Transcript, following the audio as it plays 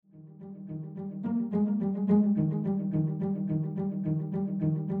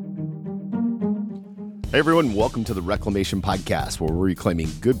Hey everyone, welcome to the Reclamation Podcast, where we're reclaiming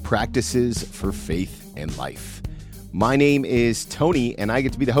good practices for faith and life. My name is Tony, and I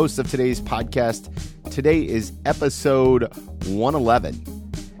get to be the host of today's podcast. Today is episode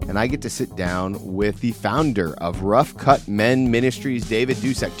 111, and I get to sit down with the founder of Rough Cut Men Ministries, David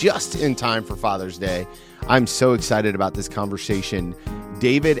Dusek, just in time for Father's Day. I'm so excited about this conversation.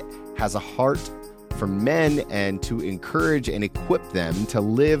 David has a heart for men and to encourage and equip them to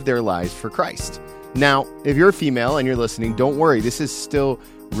live their lives for Christ. Now, if you're a female and you're listening, don't worry. This is still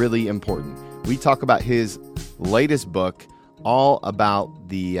really important. We talk about his latest book, all about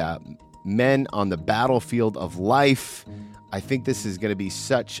the men on the battlefield of life. I think this is going to be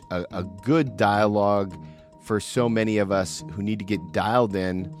such a good dialogue for so many of us who need to get dialed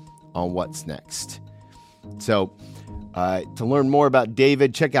in on what's next. So to learn more about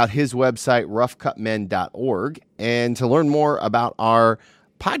David, check out his website, roughcutmen.org. And to learn more about our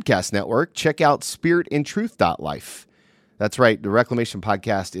podcast network, check out spiritandtruth.life. That's right. The Reclamation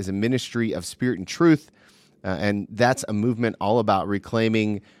Podcast is a ministry of Spirit and Truth, and that's a movement all about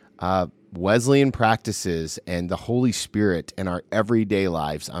reclaiming Wesleyan practices and the Holy Spirit in our everyday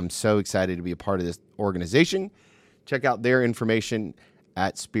lives. I'm so excited to be a part of this organization. Check out their information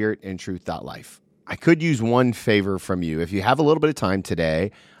at spiritandtruth.life. I could use one favor from you. If you have a little bit of time today,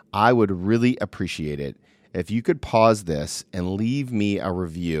 I would really appreciate it if you could pause this and leave me a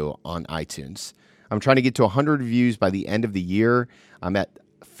review on iTunes. I'm trying to get to 100 reviews by the end of the year. I'm at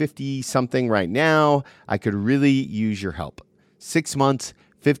 50-something right now. I could really use your help. 6 months,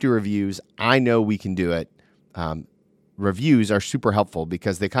 50 reviews. I know we can do it. Reviews are super helpful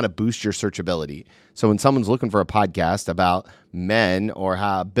because they kind of boost your searchability. So when someone's looking for a podcast about men or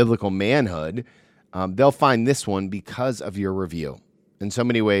how biblical manhood, they'll find this one because of your review. In so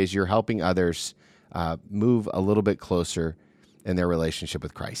many ways, you're helping others move a little bit closer in their relationship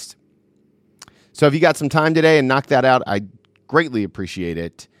with Christ. So if you got some time today and knock that out, I greatly appreciate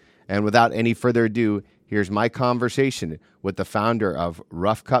it. And without any further ado, here's my conversation with the founder of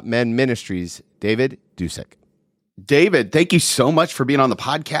Rough Cut Men Ministries, David Dusek. David, thank you so much for being on the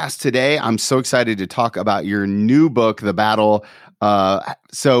podcast today. I'm so excited to talk about your new book, The Battle.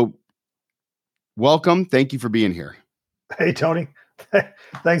 So welcome. Thank you for being here. Hey, Tony.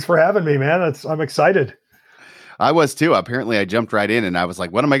 Thanks for having me, man. I'm excited. I was too. Apparently I jumped right in and I was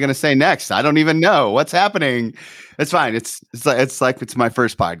like, what am I going to say next? I don't even know what's happening. It's fine. It's like it's my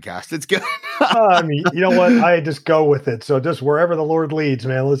first podcast. It's good. I mean, you know what? I just go with it. So just wherever the Lord leads,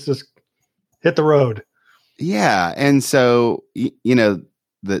 man, let's just hit the road. Yeah. And so, you know,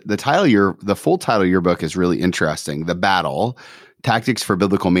 the full title of your book is really interesting. The Battle: Tactics for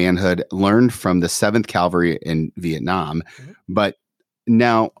Biblical Manhood, learned from the 7th Cavalry in Vietnam. Mm-hmm. But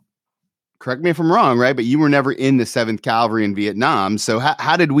now, correct me if I'm wrong, right? But you were never in the 7th Cavalry in Vietnam. So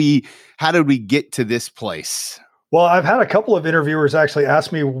how did we get to this place? Well, I've had a couple of interviewers actually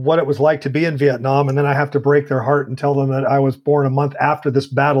ask me what it was like to be in Vietnam, and then I have to break their heart and tell them that I was born a month after this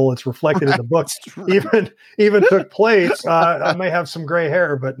battle. It's reflected in the book. Even took place. I may have some gray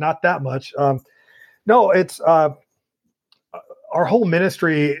hair, but not that much. No, it's our whole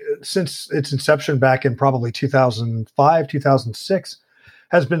ministry since its inception back in probably 2005, 2006.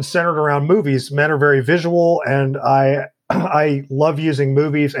 Has been centered around movies. Men are very visual, and I love using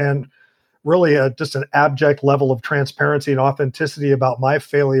movies and really just an abject level of transparency and authenticity about my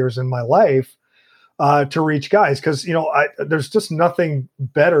failures in my life to reach guys. Because, you know, there's just nothing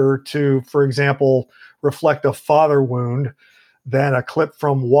better to, for example, reflect a father wound than a clip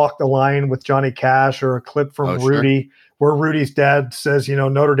from Walk the Line with Johnny Cash or a clip from Rudy, where Rudy's dad says, you know,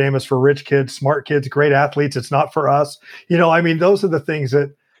 Notre Dame is for rich kids, smart kids, great athletes. It's not for us. You know, I mean, those are the things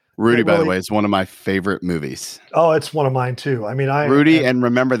that Rudy, by the way, is one of my favorite movies. Oh, it's one of mine too. I mean, Rudy and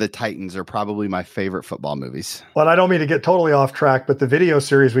Remember the Titans are probably my favorite football movies. But I don't mean to get totally off track, but the video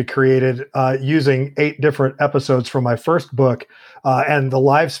series we created using 8 different episodes from my first book and the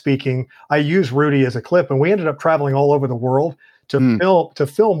live speaking, I use Rudy as a clip, and we ended up traveling all over the world to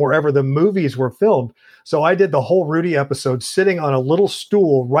film wherever the movies were filmed. So I did the whole Rudy episode sitting on a little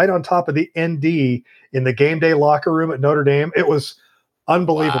stool right on top of the ND in the game day locker room at Notre Dame. It was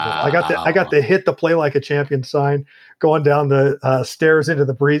unbelievable. Wow. I got to hit the play like a champion sign going down the stairs into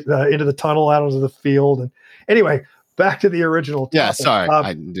the tunnel out onto the field. And anyway, back to the original topic. Yeah,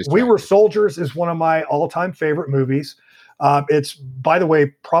 sorry. We Were Soldiers is one of my all-time favorite movies. It's, by the way,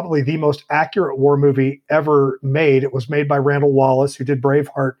 probably the most accurate war movie ever made. It was made by Randall Wallace, who did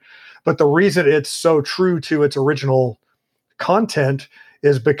Braveheart. But the reason it's so true to its original content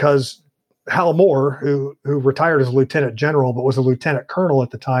is because Hal Moore, who retired as a lieutenant general but was a lieutenant colonel at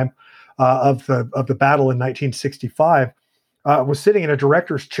the time of the battle in 1965, was sitting in a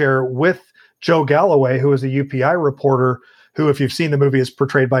director's chair with Joe Galloway, who was a UPI reporter, who, if you've seen the movie, is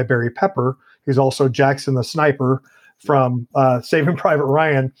portrayed by Barry Pepper. He's also Jackson the Sniper from Saving Private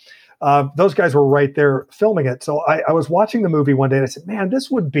Ryan. Those guys were right there filming it. So I was watching the movie one day and I said, man,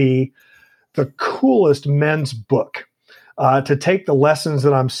 this would be the coolest men's book to take the lessons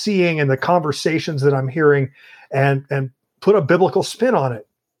that I'm seeing and the conversations that I'm hearing and put a biblical spin on it.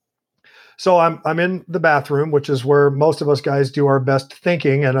 So I'm in the bathroom, which is where most of us guys do our best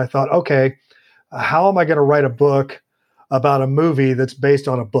thinking. And I thought, okay, how am I going to write a book about a movie that's based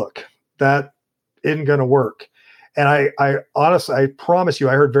on a book? That isn't going to work. And I honestly, I promise you,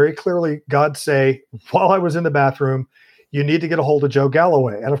 I heard very clearly God say, while I was in the bathroom, you need to get a hold of Joe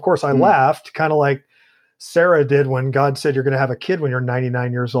Galloway. And of course I laughed, kind of like Sarah did when God said you're going to have a kid when you're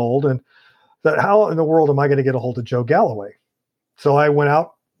 99 years old. And that, how in the world am I going to get a hold of Joe Galloway? So I went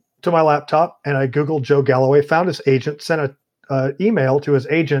out to my laptop and I Googled Joe Galloway, found his agent, sent an email to his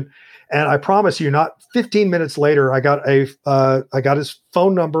agent. And I promise you, not 15 minutes later, I got his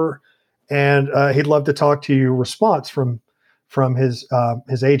phone number and he'd love to talk to you response from his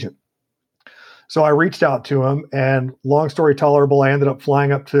agent. So I reached out to him, and long story tolerable, I ended up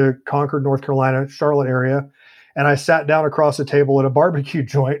flying up to Concord, North Carolina, Charlotte area. And I sat down across the table at a barbecue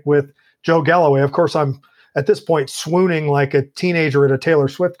joint with Joe Galloway. Of course, I'm at this point swooning like a teenager at a Taylor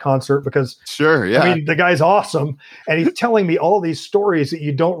Swift concert because sure, yeah. I mean, the guy's awesome. And he's telling me all these stories that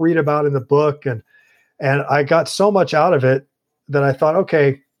you don't read about in the book. And I got so much out of it that I thought,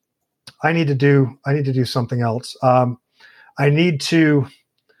 okay, I need to do something else. I need to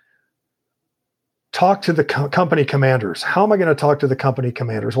talk to the company commanders. How am I going to talk to the company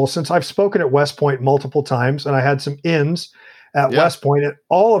commanders? Well, since I've spoken at West Point multiple times and I had some ins at West Point, and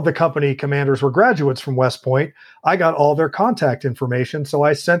all of the company commanders were graduates from West Point, I got all their contact information. So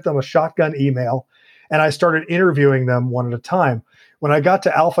I sent them a shotgun email and I started interviewing them one at a time. When I got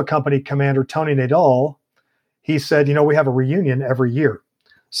to Alpha Company Commander Tony Nadal, he said, we have a reunion every year.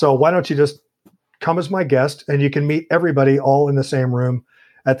 So why don't you just come as my guest and you can meet everybody all in the same room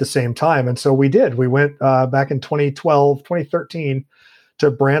at the same time. And so we did. We went back in 2013 to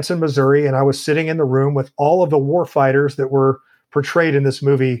Branson, Missouri, and I was sitting in the room with all of the war fighters that were portrayed in this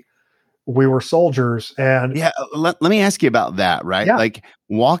movie, We Were Soldiers. And let me ask you about that, right? Yeah. Like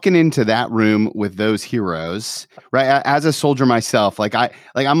walking into that room with those heroes, right? As a soldier myself,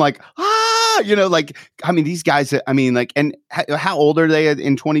 I'm like, these guys, and how old are they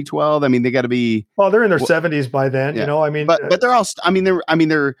in 2012? I mean, they got to be, well, they're in their 70s by then, yeah. But they're all,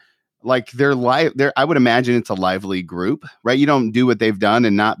 they're live. I would imagine it's a lively group, right? You don't do what they've done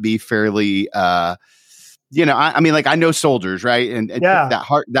and not be fairly, I know soldiers, right? And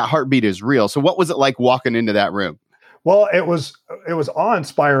that heartbeat is real. So what was it like walking into that room? Well, it was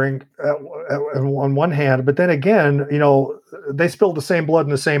awe-inspiring on one hand, but then again, they spilled the same blood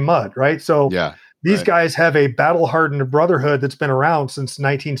in the same mud, right? So these guys have a battle-hardened brotherhood that's been around since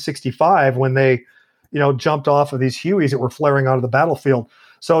 1965 when they, jumped off of these Hueys that were flaring onto the battlefield.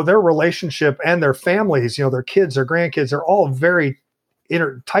 So their relationship and their families, their kids, their grandkids, they're all very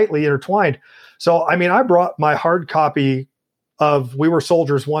tightly intertwined. So, I brought my hard copy of We Were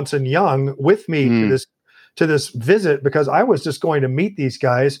Soldiers Once and Young with me to this visit because I was just going to meet these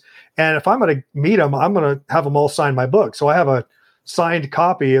guys. And if I'm going to meet them, I'm going to have them all sign my book. So I have a signed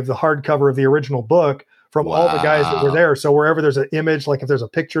copy of the hardcover of the original book from all the guys that were there. So wherever there's an image, like if there's a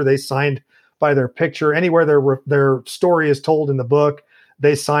picture, they signed by their picture. Anywhere their story is told in the book,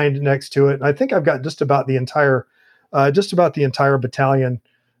 they signed next to it. And I think I've got just about the entire battalion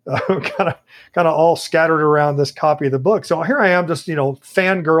kind of all scattered around this copy of the book. So here I am just,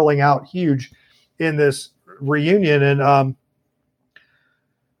 fangirling out huge in this reunion. And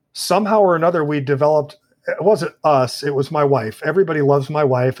somehow or another, we developed, it wasn't us, it was my wife. Everybody loves my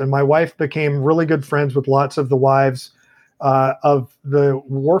wife. And my wife became really good friends with lots of the wives of the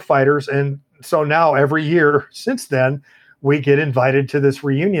war fighters. And so now every year since then, we get invited to this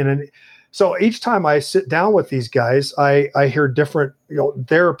reunion. And so each time I sit down with these guys, I hear different,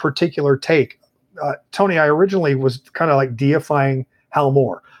 their particular take. Tony, I originally was kind of like deifying Hal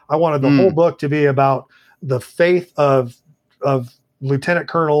Moore. I wanted the whole book to be about the faith of Lieutenant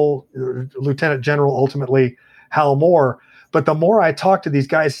Colonel, Lieutenant General, ultimately Hal Moore. But the more I talked to these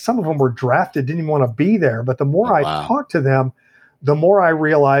guys, some of them were drafted, didn't even want to be there. But the more I talked to them, the more I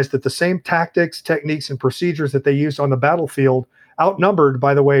realized that the same tactics, techniques, and procedures that they used on the battlefield, outnumbered,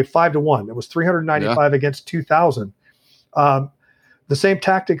 by the way, 5-1. It was 395 against 2,000. The same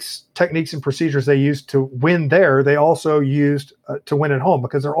tactics, techniques, and procedures they used to win there, they also used to win at home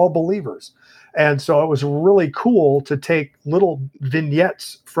because they're all believers. And so it was really cool to take little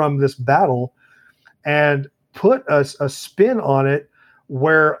vignettes from this battle and put a spin on it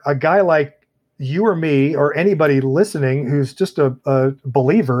where a guy like you or me or anybody listening who's just a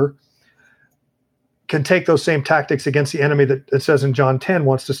believer can take those same tactics against the enemy that it says in John 10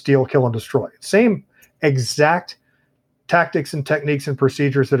 wants to steal, kill, and destroy. Same exact tactics and techniques and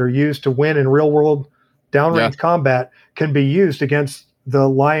procedures that are used to win in real world downrange combat can be used against the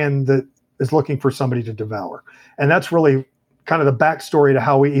lion that is looking for somebody to devour. And that's really kind of the backstory to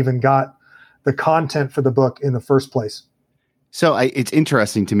how we even got the content for the book in the first place. So it's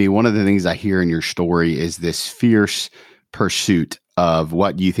interesting to me. One of the things I hear in your story is this fierce pursuit of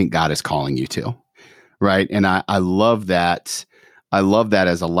what you think God is calling you to. Right. And I love that. I love that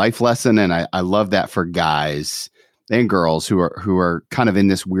as a life lesson. And I love that for guys and girls who are kind of in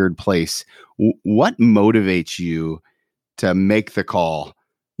this weird place. What motivates you to make the call?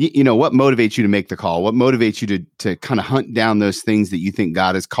 What motivates you to make the call? What motivates you to kind of hunt down those things that you think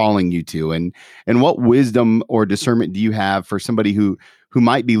God is calling you to? And what wisdom or discernment do you have for somebody who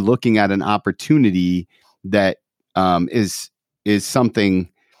might be looking at an opportunity that is something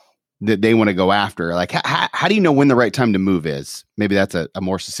that they want to go after? Like, how do you know when the right time to move is? Maybe that's a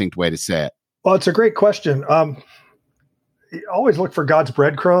more succinct way to say it. Well, it's a great question. Always look for God's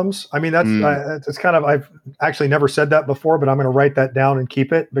breadcrumbs. I mean, that's it's kind of, I've actually never said that before, but I'm going to write that down and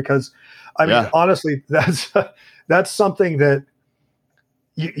keep it because honestly, that's something that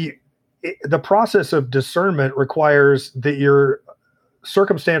the process of discernment requires that you're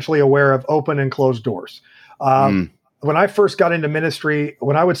circumstantially aware of open and closed doors. When I first got into ministry,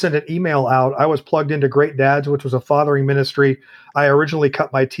 when I would send an email out, I was plugged into Great Dads, which was a fathering ministry. I originally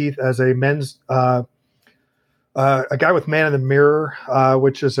cut my teeth as a men's, a guy with Man in the Mirror,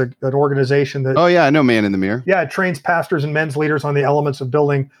 which is an organization that. Oh yeah, I know Man in the Mirror. Yeah, it trains pastors and men's leaders on the elements of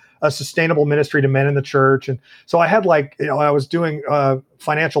building a sustainable ministry to men in the church. And so I had I was doing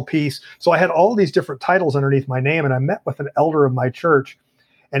financial peace. So I had all these different titles underneath my name, and I met with an elder of my church,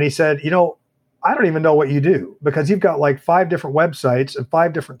 and he said, I don't even know what you do because you've got like 5 different websites and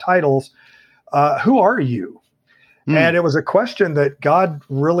 5 different titles. Who are you? And it was a question that God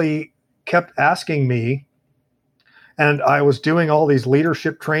really kept asking me. And I was doing all these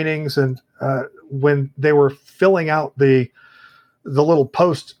leadership trainings. And when they were filling out the little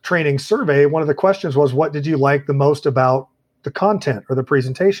post-training survey, one of the questions was, what did you like the most about the content or the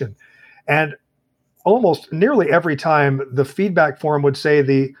presentation? And almost nearly every time the feedback form would say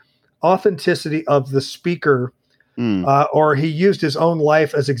the authenticity of the speaker, or he used his own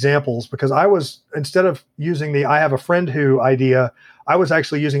life as examples, because I was, instead of using the I have a friend who idea, I was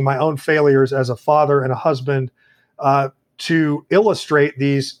actually using my own failures as a father and a husband to illustrate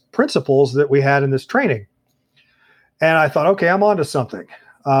these principles that we had in this training. And I thought, okay, I'm onto something.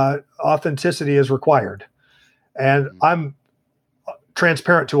 Authenticity is required. And I'm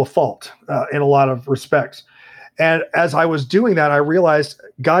transparent to a fault in a lot of respects. And as I was doing that, I realized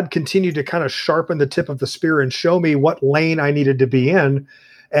God continued to kind of sharpen the tip of the spear and show me what lane I needed to be in.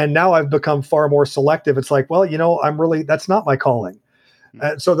 And now I've become far more selective. It's like, well, that's not my calling.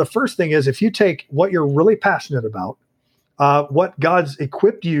 And so the first thing is, if you take what you're really passionate about, what God's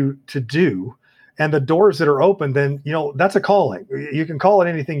equipped you to do, and the doors that are open, then, that's a calling. You can call it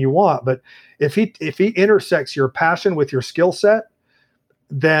anything you want, but if he intersects your passion with your skill set,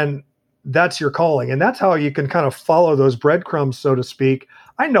 then that's your calling. And that's how you can kind of follow those breadcrumbs, so to speak.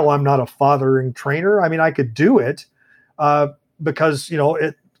 I know I'm not a fathering trainer. I mean, I could do it because,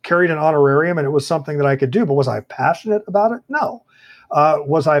 it carried an honorarium and it was something that I could do, but was I passionate about it? No.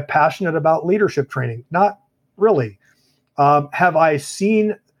 Was I passionate about leadership training? Not really. Have I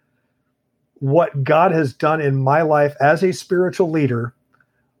seen what God has done in my life as a spiritual leader,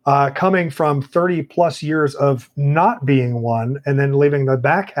 coming from 30 plus years of not being one, and then living the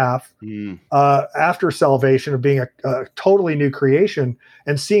back half after salvation of being a totally new creation,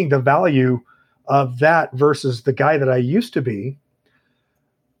 and seeing the value of that versus the guy that I used to be?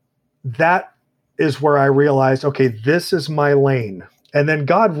 That is where I realized, okay, this is my lane. And then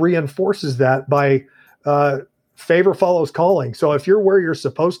God reinforces that by favor follows calling. So if you're where you're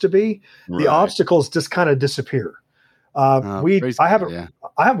supposed to be, the obstacles just kind of disappear. I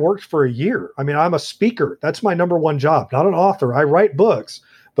haven't worked for a year. I mean, I'm a speaker. That's my number one job, not an author. I write books,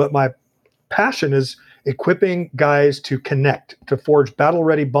 but my passion is equipping guys to connect, to forge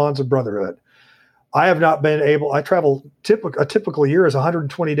battle-ready bonds of brotherhood. I have not been able, a typical year is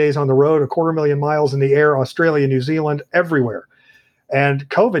 120 days on the road, 250,000 miles in the air, Australia, New Zealand, everywhere. And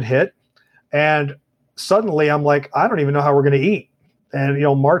COVID hit, and suddenly I'm like, I don't even know how we're going to eat. And,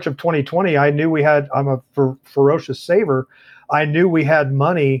 March of 2020, I knew I'm a ferocious saver. I knew we had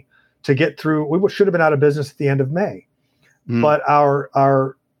money to get through. We should have been out of business at the end of May. But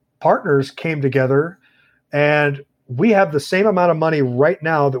our partners came together, and we have the same amount of money right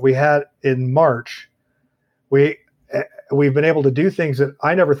now that we had in March. We've been able to do things that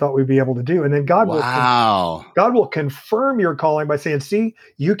I never thought we'd be able to do. And then God will confirm your calling by saying, see,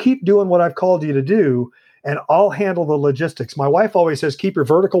 you keep doing what I've called you to do, and I'll handle the logistics. My wife always says, keep your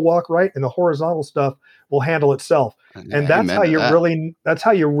vertical walk right, and the horizontal stuff will handle itself. And that's how you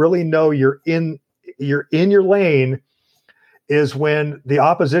really know you're in your lane, is when the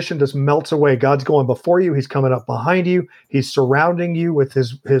opposition just melts away. God's going before you. He's coming up behind you. He's surrounding you with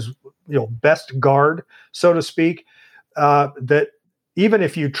his best guard, so to speak. That even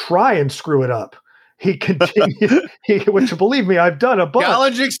if you try and screw it up, he continues. Which, believe me, I've done a bunch.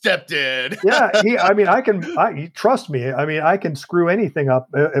 Challenge accepted. Trust me. I mean, I can screw anything up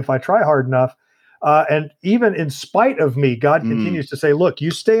if I try hard enough. And even in spite of me, God continues to say, "Look,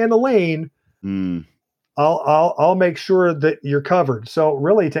 you stay in the lane. I'll make sure that you're covered." So,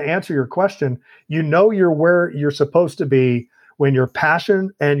 really, to answer your question, you're where you're supposed to be when your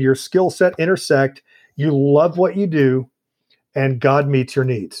passion and your skill set intersect. You love what you do, and God meets your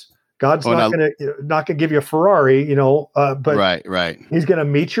needs. God's not going to give you a Ferrari, but right. He's going to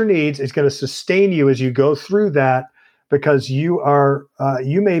meet your needs. He's going to sustain you as you go through that, because you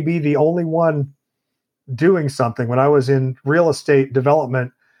may be the only one doing something. When I was in real estate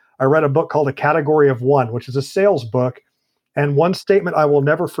development, I read a book called A Category of One, which is a sales book. And one statement I will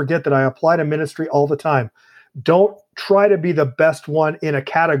never forget that I apply to ministry all the time: don't try to be the best one in a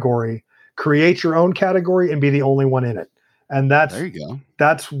category. Create your own category and be the only one in it. And there you go.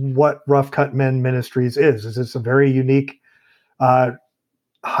 That's what Rough Cut Men Ministries is. It's a very unique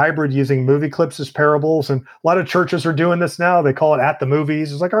hybrid, using movie clips as parables. And a lot of churches are doing this now. They call it At the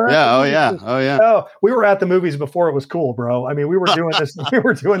Movies. It's like, all right. Yeah. Oh yeah. Oh, we were at the movies before it was cool, bro. I mean, we were doing this. We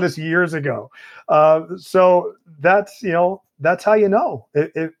were doing this years ago. So that's how you know.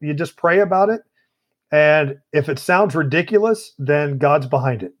 You just pray about it. And if it sounds ridiculous, then God's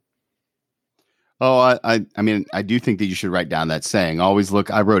behind it. Oh, I mean, I do think that you should write down that saying. Always look.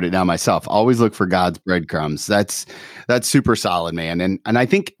 I wrote it down myself. Always look for God's breadcrumbs. That's super solid, man. And I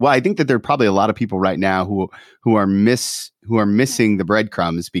think that there are probably a lot of people right now who are missing the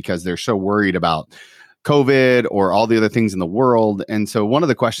breadcrumbs because they're so worried about COVID or all the other things in the world. And so one of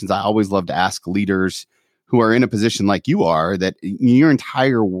the questions I always love to ask leaders who are in a position like you are, that your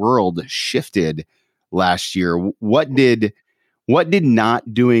entire world shifted last year. What did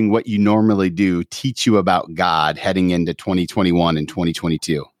not doing what you normally do teach you about God heading into 2021 and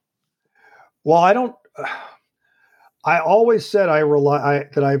 2022? Well, I always said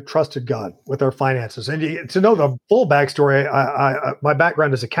that I've trusted God with our finances. And to know the full backstory, my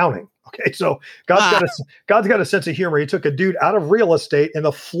background is accounting. Okay, so God's got a sense of humor. He took a dude out of real estate in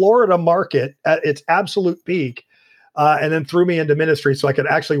the Florida market at its absolute peak, and then threw me into ministry so I could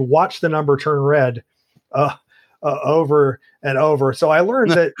actually watch the number turn red over and over. So I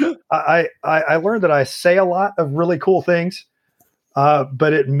learned that I learned that I say a lot of really cool things,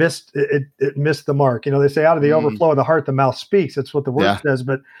 but it missed the mark. They say out of the overflow of the heart, the mouth speaks. That's what the word says.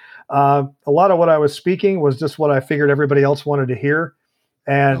 But a lot of what I was speaking was just what I figured everybody else wanted to hear.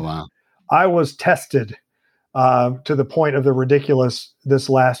 And I was tested to the point of the ridiculous this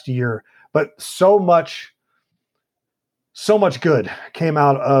last year. But so much good came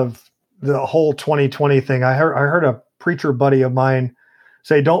out of the whole 2020 thing. I heard a preacher buddy of mine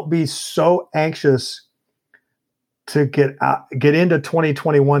say, don't be so anxious to get into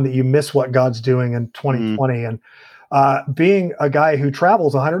 2021 that you miss what God's doing in 2020. And being a guy who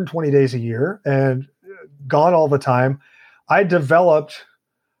travels 120 days a year and gone all the time, I developed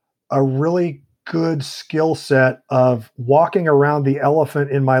a really good skill set of walking around the elephant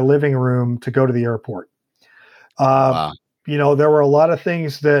in my living room to go to the airport. There were a lot of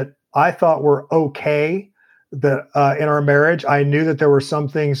things that I thought were okay that in our marriage. I knew that there were some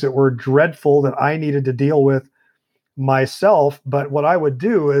things that were dreadful that I needed to deal with myself. But what I would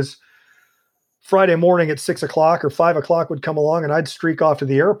do is Friday morning at 6 o'clock or 5 o'clock would come along and I'd streak off to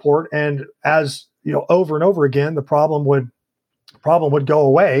the airport. And as over and over again, the problem would go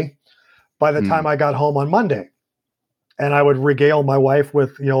away by the time I got home on Monday. And I would regale my wife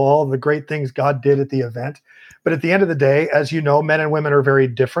with, all the great things God did at the event. But at the end of the day, as you know, men and women are very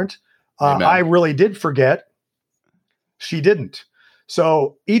different. I really did forget. She didn't.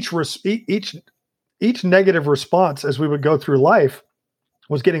 So each negative response as we would go through life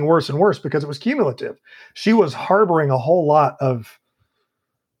was getting worse and worse because it was cumulative. She was harboring a whole lot of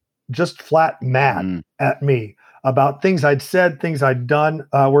just flat mad at me about things I'd said, things I'd done.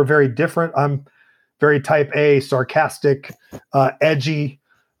 We're very different. I'm very type A, sarcastic, edgy,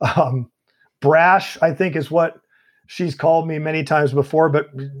 brash, I think is what she's called me many times before, but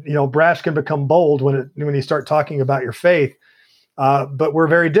brash can become bold when you start talking about your faith. But we're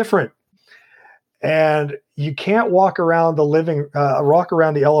very different. And you can't walk around the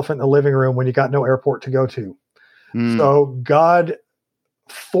elephant in the living room when you got no airport to go to. So God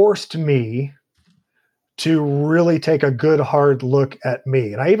forced me to really take a good hard look at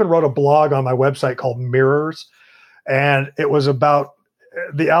me. And I even wrote a blog on my website called Mirrors. And it was about,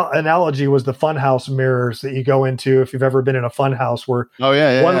 the analogy was the funhouse mirrors that you go into if you've ever been in a funhouse, where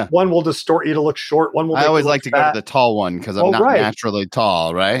one will distort you to look short. One will. I always like to go to the tall one because I'm not naturally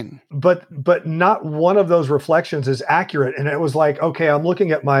tall, right? But not one of those reflections is accurate. And it was like, okay, I'm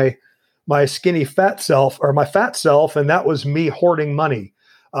looking at my skinny fat self, or my fat self, and that was me hoarding money.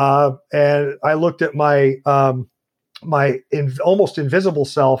 And I looked at my almost invisible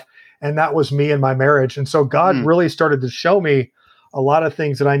self, and that was me in my marriage. And so God really started to show me a lot of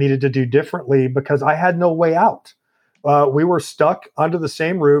things that I needed to do differently because I had no way out. We were stuck under the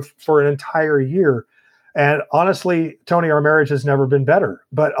same roof for an entire year. And honestly, Tony, our marriage has never been better,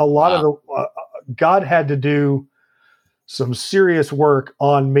 but a lot of God had to do some serious work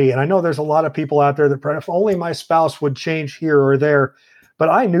on me. And I know there's a lot of people out there that if only my spouse would change here or there, but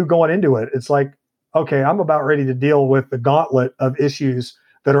I knew going into it, it's like, okay, I'm about ready to deal with the gauntlet of issues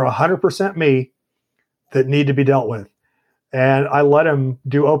that are 100% me that need to be dealt with. And I let him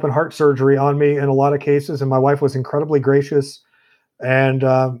do open heart surgery on me in a lot of cases. And my wife was incredibly gracious, and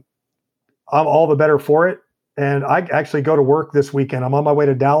I'm all the better for it. And I actually go to work this weekend. I'm on my way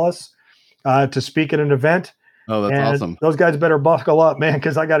to Dallas to speak at an event. Oh, that's awesome. Those guys better buckle up, man,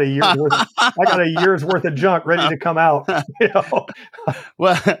 because I got a year's worth of junk ready to come out.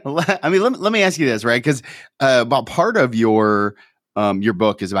 Well, I mean, let me ask you this, right? Because about part of your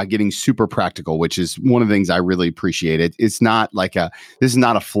book is about getting super practical, which is one of the things I really appreciate. It's not like this is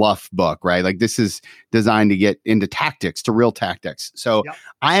not a fluff book, right? Like this is designed to get into tactics, to real tactics. So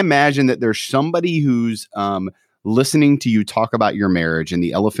I imagine that there's somebody who's listening to you talk about your marriage and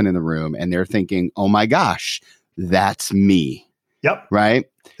the elephant in the room, and they're thinking, oh my gosh, that's me. Yep. Right.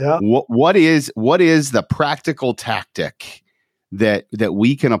 Yeah. What is the practical tactic that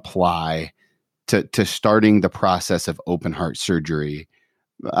we can apply to starting the process of open heart surgery?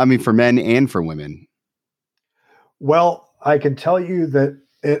 I mean, for men and for women. Well, I can tell you that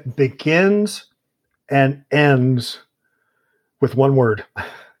it begins and ends with one word: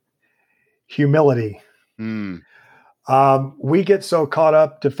 humility. We get so caught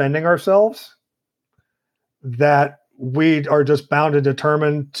up defending ourselves that we are just bound and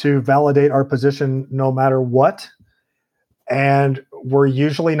determined to validate our position no matter what. And we're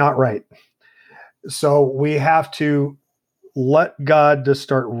usually not right. So we have to let God just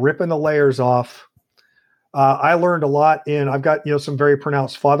start ripping the layers off. I learned a lot I've got, some very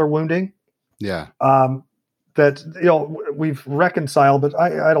pronounced father wounding. Yeah. That, we've reconciled, but I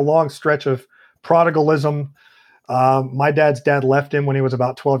had a long stretch of prodigalism. My dad's dad left him when he was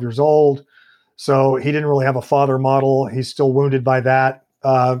about 12 years old. So he didn't really have a father model. He's still wounded by that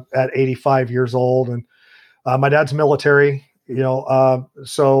at 85 years old. And my dad's military,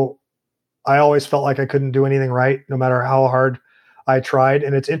 so I always felt like I couldn't do anything right, no matter how hard I tried.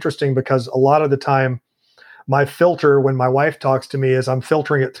 And it's interesting because a lot of the time, my filter when my wife talks to me is I'm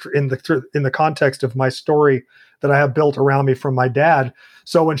filtering it in the context of my story that I have built around me from my dad.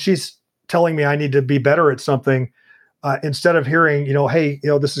 So when she's telling me I need to be better at something, instead of hearing, hey,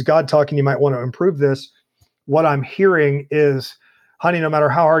 this is God talking, you might want to improve this. What I'm hearing is, honey, no matter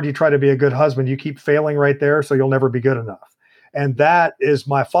how hard you try to be a good husband, you keep failing right there. So you'll never be good enough. And that is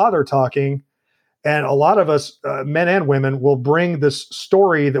my father talking. And a lot of us, men and women, will bring this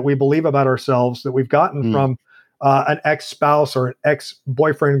story that we believe about ourselves that we've gotten from an ex-spouse or an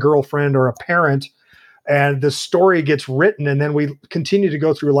ex-boyfriend, girlfriend, or a parent. And the story gets written, and then we continue to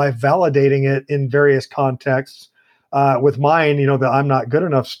go through life validating it in various contexts. With mine, the I'm not good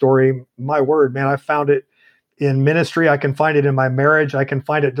enough story, my word, man, I found it in ministry. I can find it in my marriage. I can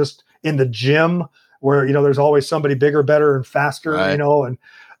find it just in the gym where, there's always somebody bigger, better, and faster, right.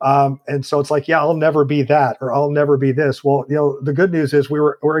 And so it's like, yeah, I'll never be that, or I'll never be this. Well, the good news is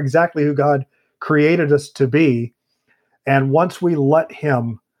we're exactly who God created us to be. And once we let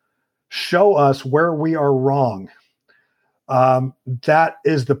him show us where we are wrong, that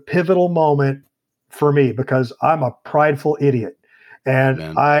is the pivotal moment for me, because I'm a prideful idiot. And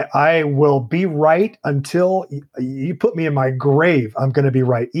I will be right until you put me in my grave. I'm going to be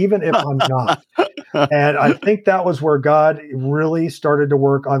right, even if I'm not. And I think that was where God really started to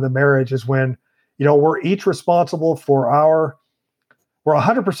work on the marriage, is when, we're each responsible for we're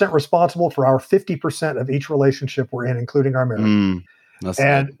 100% responsible for our 50% of each relationship we're in, including our marriage.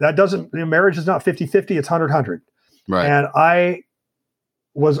 And that doesn't, marriage is not 50-50, it's 100-100. Right. And I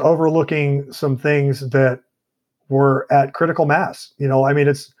was overlooking some things that were at critical mass. I mean,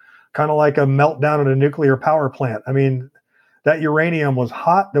 it's kind of like a meltdown at a nuclear power plant. I mean, that uranium was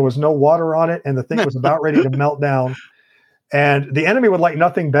hot. There was no water on it, and the thing was about ready to melt down. And the enemy would like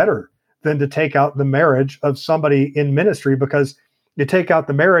nothing better than to take out the marriage of somebody in ministry, because you take out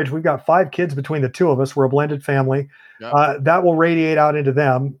the marriage. We've got 5 kids between the two of us. We're a blended family. Yep. That will radiate out into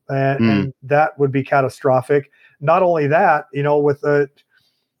them, and that would be catastrophic. Not only that,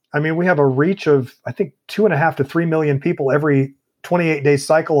 we have a reach of, I think, 2.5 to 3 million people every 28-day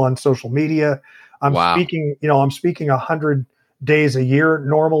cycle on social media. I'm speaking 100 days a year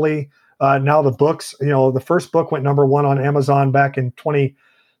normally. Now the books, the first book went number 1 on Amazon back in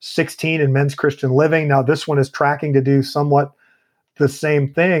 2016 in Men's Christian Living. Now this one is tracking to do somewhat the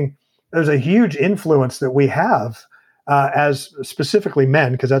same thing. There's a huge influence that we have as specifically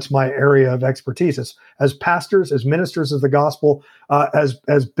men, because that's my area of expertise. As pastors, as ministers of the gospel,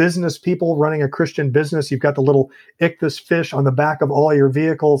 as business people running a Christian business. You've got the little ichthus fish on the back of all your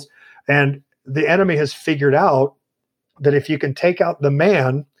vehicles. And the enemy has figured out that if you can take out the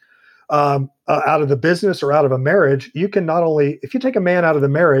man out of the business or out of a marriage, you can not only, if you take a man out of the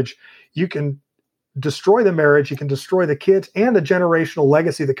marriage, you can destroy the marriage, you can destroy the kids and the generational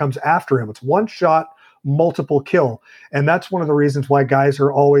legacy that comes after him. It's one shot, multiple kill. And that's one of the reasons why guys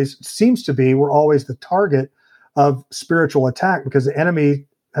are always, we're always the target of spiritual attack, because the enemy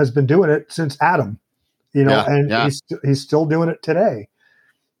has been doing it since Adam, he's still doing it today.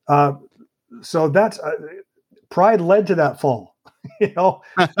 So that's pride led to that fall.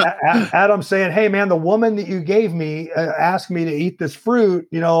 Adam saying, "Hey man, the woman that you gave me asked me to eat this fruit.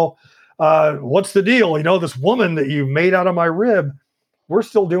 What's the deal? This woman that you made out of my rib." We're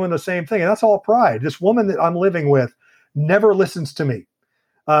still doing the same thing, and that's all pride. This woman that I'm living with never listens to me.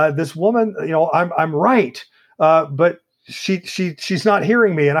 This woman, I'm right, but she's not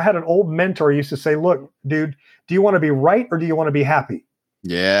hearing me. And I had an old mentor who used to say, "Look, dude, do you want to be right or do you want to be happy?"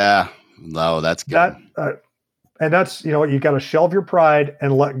 Yeah, no, that's good. And that's, you got to shelve your pride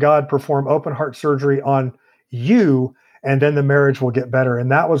and let God perform open heart surgery on you, and then the marriage will get better.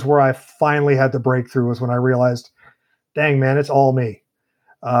 And that was where I finally had the breakthrough, was when I realized, dang man, it's all me.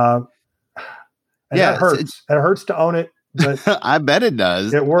 That hurts. It hurts to own it, but I bet it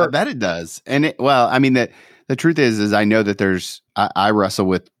does. It works. I bet it does. And the truth is I know that I wrestle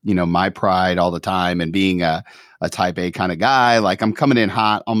with, my pride all the time, and being a type A kind of guy, like I'm coming in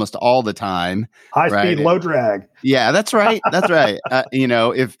hot almost all the time. High speed, low drag. Yeah, that's right. That's right.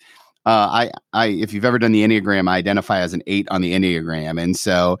 If you've ever done the Enneagram, I identify as an 8 on the Enneagram. And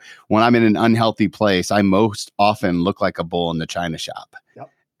so when I'm in an unhealthy place, I most often look like a bull in the china shop. Yep.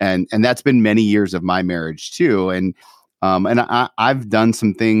 And that's been many years of my marriage too. And I've done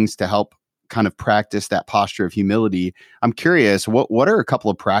some things to help kind of practice that posture of humility. I'm curious, what are a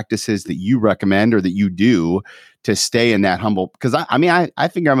couple of practices that you recommend or that you do to stay in that humble? Because I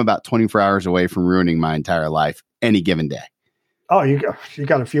figure I'm about 24 hours away from ruining my entire life any given day. Oh, you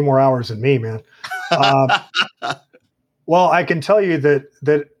got a few more hours than me, man. Well, I can tell you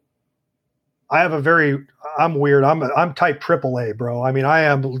that I have I'm weird. I'm type AAA, bro.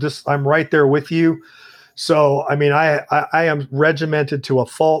 I'm right there with you. So, I am regimented to a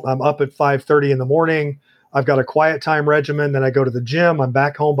fault. I'm up at 5:30 in the morning. I've got a quiet time regimen. Then I go to the gym. I'm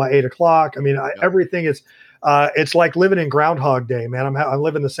back home by 8:00. Everything is, it's like living in Groundhog Day, man. I'm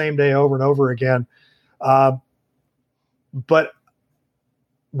living the same day over and over again. But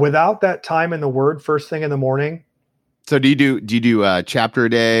without that time in the Word first thing in the morning. So do you do a chapter a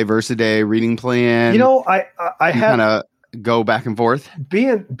day, verse a day, reading plan? I had kind of go back and forth.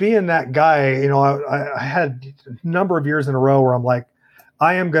 Being that guy, I had a number of years in a row where I'm like,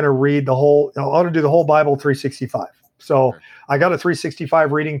 I am going to read I want to do the whole Bible 365. So I got a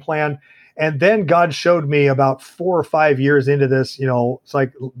 365 reading plan. And then God showed me about 4 or 5 years into this, it's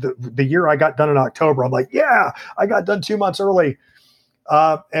like the year I got done in October. I'm like, yeah, I got done 2 months early.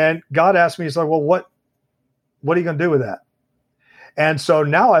 And God asked me, he's like, well, what are you going to do with that? And so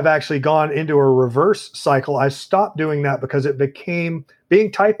now I've actually gone into a reverse cycle. I stopped doing that because it became,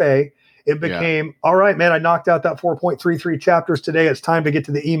 being type A, all right, man, I knocked out that 4.33 chapters today. It's time to get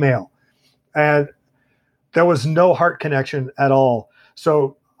to the email. And there was no heart connection at all.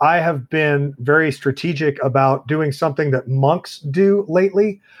 So I have been very strategic about doing something that monks do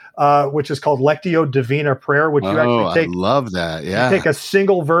lately, which is called Lectio Divina prayer, which you actually take. I love that. Yeah. You take a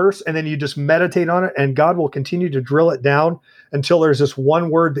single verse and then you just meditate on it, and God will continue to drill it down until there's this one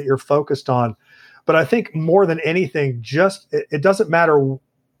word that you're focused on. But I think more than anything, it doesn't matter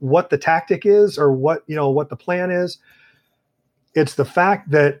what the tactic is or what the plan is. It's the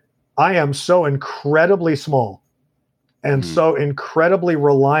fact that I am so incredibly small and so incredibly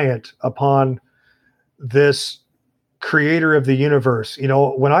reliant upon this creator of the universe. You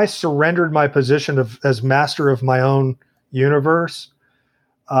know, when I surrendered my position as master of my own universe,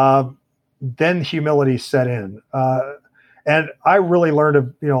 then humility set in. And I really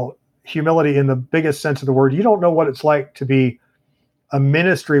learned humility in the biggest sense of the word. You don't know what it's like to be a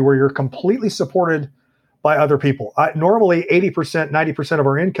ministry where you're completely supported by other people. Normally 80%, 90% of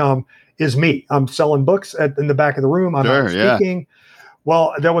our income is me. I'm selling books in the back of the room. I'm not speaking. Yeah.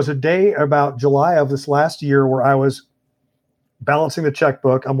 Well, there was a day about July of this last year where I was balancing the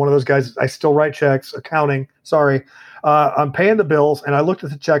checkbook. I'm one of those guys. I still write checks, accounting. Sorry. I'm paying the bills, and I looked at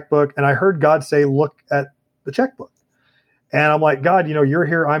the checkbook, and I heard God say, look at the checkbook. And I'm like, God, you're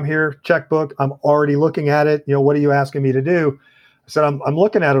here. I'm here. Checkbook. I'm already looking at it. What are you asking me to do? I said, I'm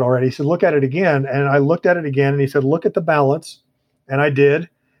looking at it already. He said, look at it again. And I looked at it again, and he said, look at the balance. And I did.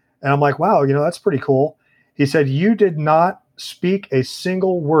 And I'm like, wow, that's pretty cool. He said, you did not speak a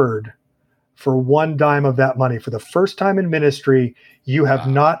single word for one dime of that money. For the first time in ministry, you have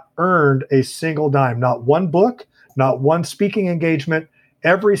not earned a single dime, not one book, not one speaking engagement.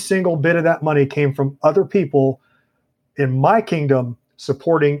 Every single bit of that money came from other people in my kingdom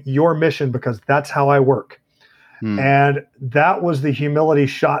supporting your mission, because that's how I work. And that was the humility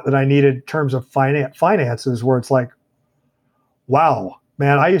shot that I needed in terms of finances, where it's like, wow,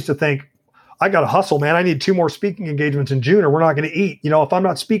 man, I used to think, I got to hustle, man. I need 2 more speaking engagements in June or we're not going to eat. If I'm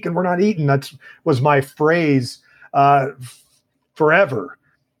not speaking, we're not eating. That was my phrase forever.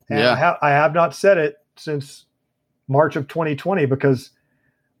 And I have not said it since March of 2020, because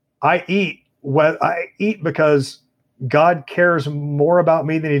I eat because God cares more about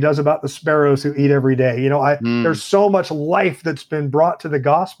me than he does about the sparrows who eat every day. There's so much life that's been brought to the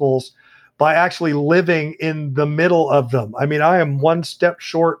Gospels by actually living in the middle of them. I mean, I am one step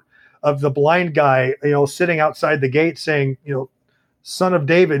short of the blind guy, sitting outside the gate saying, Son of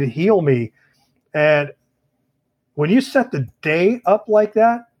David, heal me. And when you set the day up like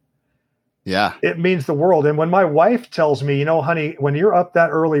that, it means the world. And when my wife tells me, honey, when you're up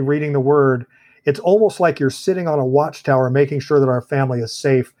that early reading the word, it's almost like you're sitting on a watchtower making sure that our family is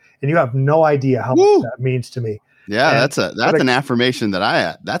safe, and you have no idea how much that means to me. Yeah, and that's an affirmation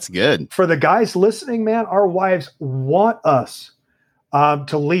that's good. For the guys listening, man, our wives want us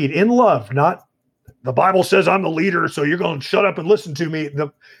to lead in love. Not the Bible says I'm the leader, so you're going to shut up and listen to me.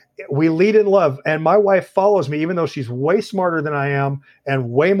 We lead in love, and my wife follows me, even though she's way smarter than I am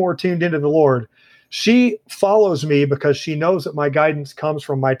and way more tuned into the Lord. She follows me because she knows that my guidance comes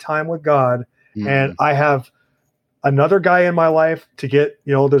from my time with God. And I have another guy in my life to get,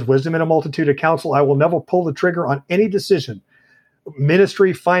 there's wisdom in a multitude of counsel. I will never pull the trigger on any decision,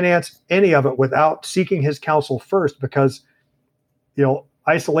 ministry, finance, any of it, without seeking his counsel first, because,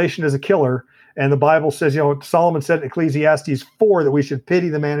 isolation is a killer. And the Bible says, Solomon said in Ecclesiastes 4 that we should pity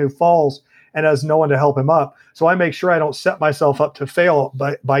the man who falls and has no one to help him up. So I make sure I don't set myself up to fail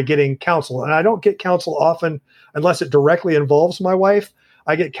by getting counsel. And I don't get counsel often unless it directly involves my wife.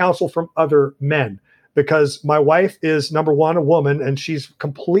 I get counsel from other men, because my wife is, number one, a woman, and she's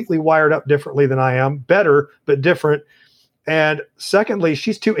completely wired up differently than I am, better, but different. And secondly,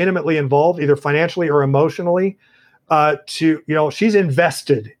 she's too intimately involved, either financially or emotionally, she's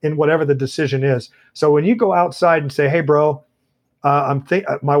invested in whatever the decision is. So when you go outside and say, hey, bro,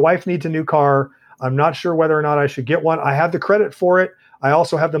 my wife needs a new car. I'm not sure whether or not I should get one. I have the credit for it. I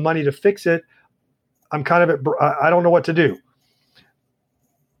also have the money to fix it. I'm kind of I don't know what to do.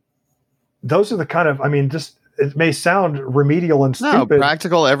 Those are the kind of, it may sound remedial and stupid. No,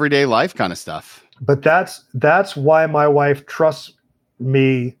 practical everyday life kind of stuff. But that's why my wife trusts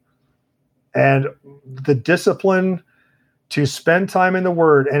me, and the discipline to spend time in the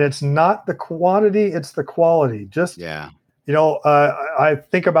Word. And it's not the quantity, it's the quality. I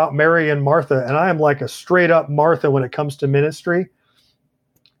think about Mary and Martha, and I am like a straight up Martha when it comes to ministry.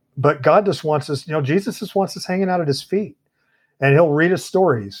 But God just wants us, Jesus just wants us hanging out at his feet, and he'll read us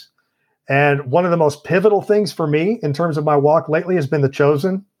stories. And one of the most pivotal things for me in terms of my walk lately has been The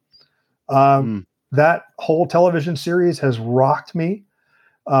Chosen. That whole television series has rocked me.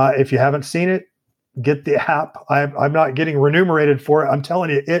 If you haven't seen it, get the app. I'm not getting remunerated for it. I'm telling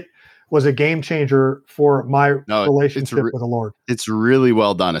you, it was a game changer for my relationship with the Lord. It's really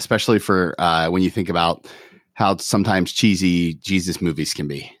well done, especially for when you think about how sometimes cheesy Jesus movies can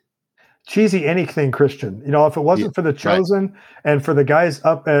be. Cheesy anything Christian. If it wasn't for The Chosen and for the guys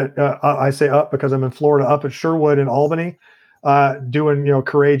up at, I say up because I'm in Florida, up at Sherwood in Albany, doing,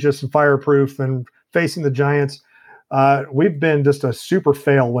 Courageous and Fireproof and Facing the Giants, we've been just a super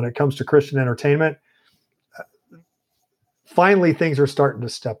fail when it comes to Christian entertainment. Finally, things are starting to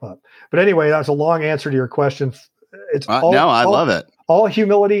step up. But anyway, that's a long answer to your question. it's I love it. All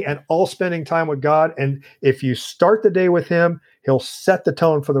humility and all spending time with God. And if you start the day with him, he'll set the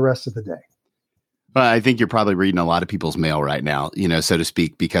tone for the rest of the day. Well, I think you're probably reading a lot of people's mail right now, so to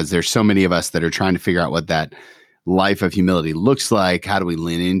speak, because there's so many of us that are trying to figure out what that life of humility looks like. How do we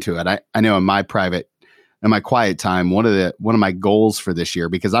lean into it? I know in my quiet time, one of my goals for this year,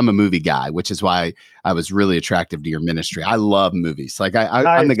 because I'm a movie guy, which is why I was really attractive to your ministry. I love movies. Like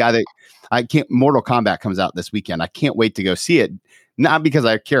I'm the guy that Mortal Kombat comes out this weekend. I can't wait to go see it. Not because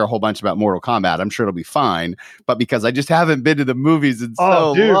I care a whole bunch about Mortal Kombat. I'm sure it'll be fine, but because I just haven't been to the movies in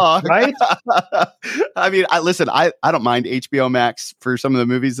so long. Right? I mean, I don't mind HBO Max for some of the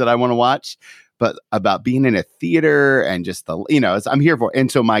movies that I want to watch, but about being in a theater and just I'm here for.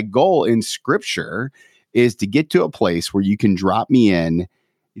 And so my goal in scripture is to get to a place where you can drop me in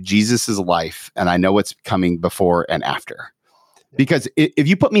Jesus's life and I know what's coming before and after. Because if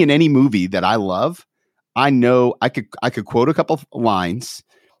you put me in any movie that I love, I know I could quote a couple of lines.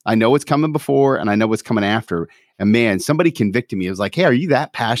 I know what's coming before and I know what's coming after. And man, somebody convicted me. It was like, hey, are you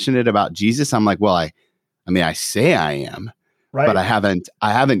that passionate about Jesus? I'm like, well, I say I am, right, but I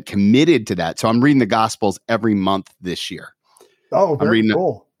haven't committed to that. So I'm reading the Gospels every month this year. Oh, very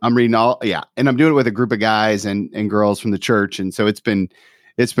cool. I'm reading and I'm doing it with a group of guys and girls from the church. And so it's been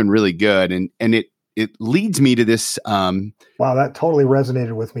really good. And it leads me to this. Wow, that totally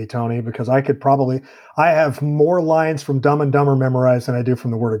resonated with me, Tony, because I have more lines from Dumb and Dumber memorized than I do from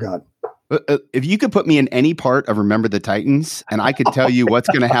the Word of God. If you could put me in any part of Remember the Titans and I could tell you what's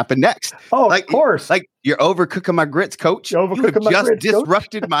going to happen next. Oh, of course. Like you're overcooking my grits, coach. You have just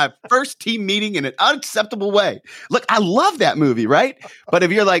disrupted my first team meeting in an unacceptable way. Look, I love that movie, right? But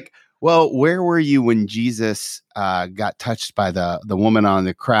if you're like, well, where were you when Jesus got touched by the woman on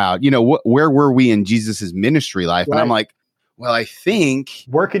the crowd? Where were we in Jesus's ministry life? Right. And I'm like, well, I think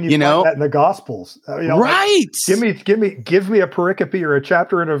where can you find that in the Gospels? Right. Like, give me a pericope or a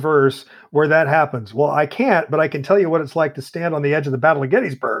chapter and a verse where that happens. Well, I can't, but I can tell you what it's like to stand on the edge of the Battle of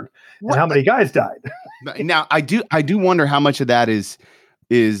Gettysburg and how many guys died. Now, I do wonder how much of that is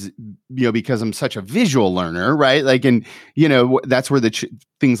because I'm such a visual learner, right? Like, and that's where the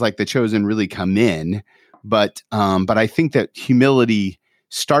things like The Chosen really come in. But I think that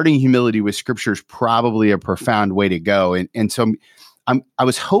starting humility with scripture is probably a profound way to go. And so I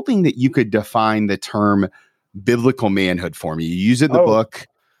was hoping that you could define the term biblical manhood for me. You use it in the book.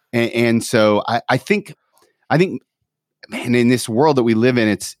 And so I think, man, in this world that we live in,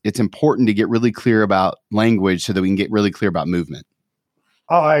 it's important to get really clear about language so that we can get really clear about movement.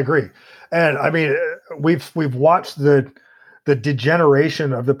 Oh, I agree. And I mean, we've watched the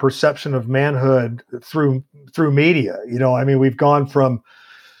degeneration of the perception of manhood through media. We've gone from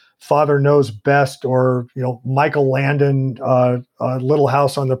Father Knows Best or, Michael Landon, Little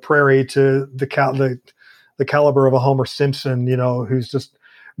House on the Prairie to the caliber of a Homer Simpson, who's just,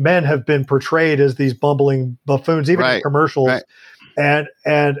 men have been portrayed as these bumbling buffoons, even in commercials. Right.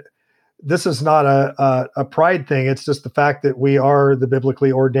 And this is not a pride thing. It's just the fact that we are the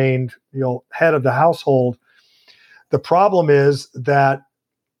biblically ordained, head of the household. The problem is that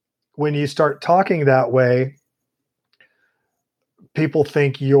when you start talking that way, people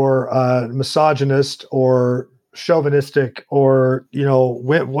think you're misogynist or chauvinistic or,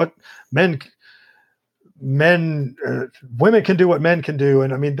 what women can do what men can do.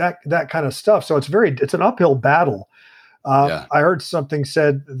 And I mean, that kind of stuff. So it's an uphill battle. I heard something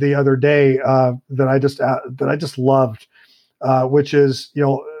said the other day that I just loved, which is,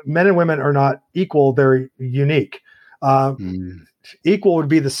 men and women are not equal. They're unique. Equal would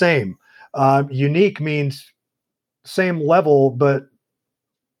be the same. Unique means same level, but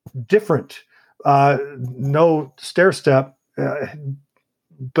different. No stair step,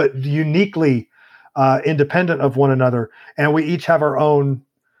 but uniquely independent of one another. And we each have our own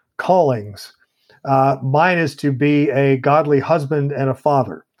callings. Mine is to be a godly husband and a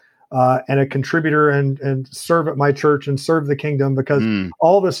father, and a contributor and serve at my church and serve the kingdom, because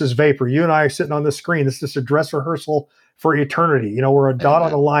all this is vapor. You and I are sitting on the screen. It's just a dress rehearsal for eternity. We're a dot on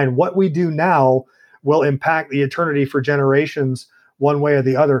the line. What we do now will impact the eternity for generations, one way or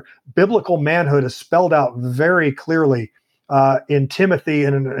the other. Biblical manhood is spelled out very clearly in Timothy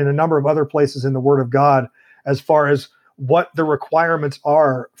and in a number of other places in the Word of God, as far as what the requirements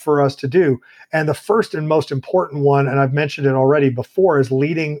are for us to do. And the first and most important one, and I've mentioned it already before, is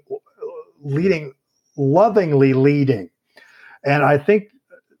lovingly leading. And I think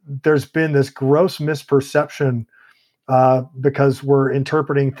there's been this gross misperception because we're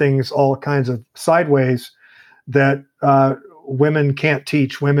interpreting things all kinds of sideways, that women can't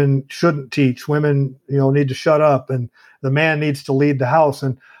teach, women shouldn't teach, women need to shut up, and the man needs to lead the house.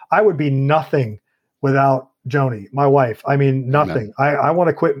 And I would be nothing without Joni, my wife. I mean, nothing. I want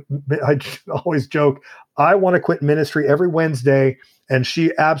to quit. I always joke, I want to quit ministry every Wednesday, and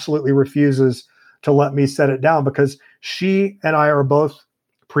she absolutely refuses to let me set it down because she and I are both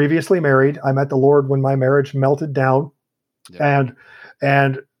previously married. I met the Lord when my marriage melted down,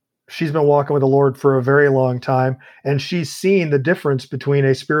 and she's been walking with the Lord for a very long time, and she's seen the difference between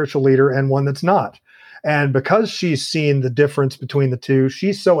a spiritual leader and one that's not. And because she's seen the difference between the two,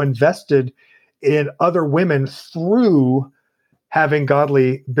 she's so invested in other women through having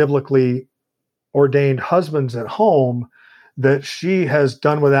godly, biblically ordained husbands at home that she has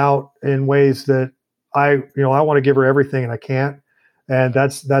done without in ways that I want to give her everything and I can't. And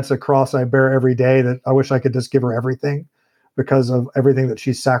that's a cross I bear every day, that I wish I could just give her everything because of everything that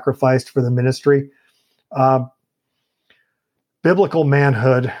she's sacrificed for the ministry. Biblical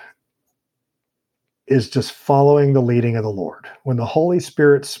manhood is just following the leading of the Lord. When the Holy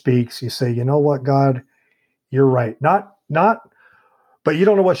Spirit speaks, you say, you know what, God, you're right. Not, but you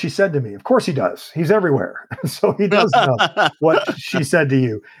don't know what she said to me. Of course he does. He's everywhere. So he does know what she said to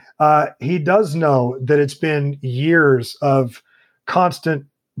you. He does know that it's been years of constant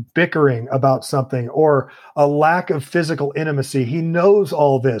bickering about something or a lack of physical intimacy. He knows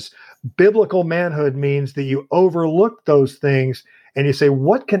all this. Biblical manhood means that you overlook those things and you say,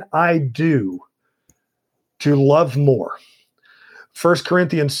 what can I do to love more? 1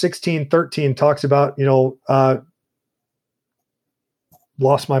 Corinthians 16:13 talks about,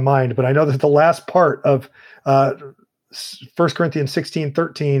 lost my mind, but I know that the last part of 1 Corinthians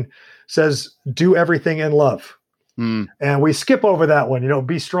 16:13 says, do everything in love. And we skip over that one,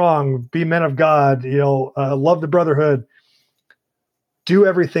 be strong, be men of God, love the brotherhood, do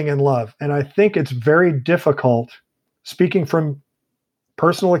everything in love. And I think it's very difficult, speaking from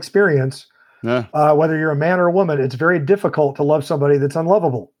personal experience, whether you're a man or a woman, it's very difficult to love somebody that's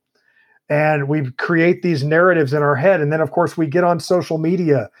unlovable. And we create these narratives in our head. And then, of course, we get on social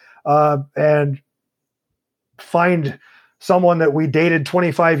media and find someone that we dated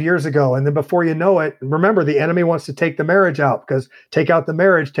 25 years ago. And then before you know it, remember, the enemy wants to take the marriage out, because take out the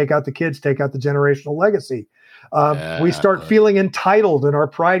marriage, take out the kids, take out the generational legacy. We start feeling entitled and our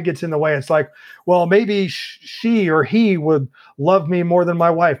pride gets in the way. It's like, well, maybe she or he would love me more than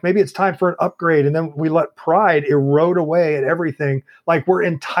my wife. Maybe it's time for an upgrade. And then we let pride erode away at everything. Like we're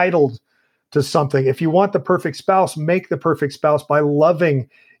entitled to something. If you want the perfect spouse, make the perfect spouse by loving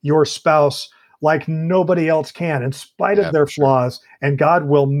your spouse like nobody else can, in spite of their flaws. And God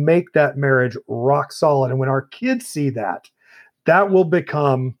will make that marriage rock solid. And when our kids see that, that will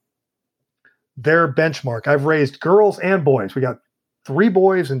become their benchmark. I've raised girls and boys. We got 3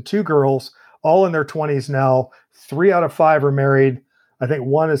 boys and 2 girls, all in their 20s now. 3 out of 5 are married. I think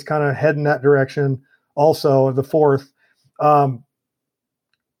 1 is kind of heading that direction. Also, the 4th.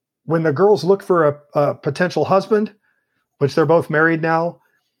 When the girls look for a potential husband, which they're both married now,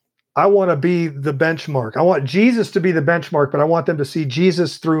 I want to be the benchmark. I want Jesus to be the benchmark, but I want them to see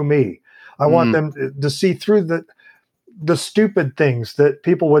Jesus through me. I want them to see through the stupid things that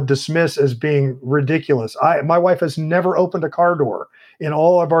people would dismiss as being ridiculous. My wife has never opened a car door in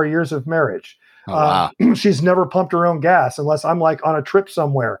all of our years of marriage. Oh, wow. She's never pumped her own gas unless I'm like on a trip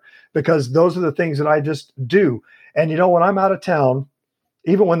somewhere, because those are the things that I just do. And when I'm out of town,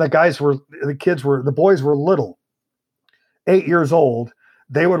 even when the boys were little, 8 years old,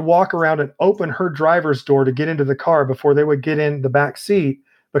 they would walk around and open her driver's door to get into the car before they would get in the back seat,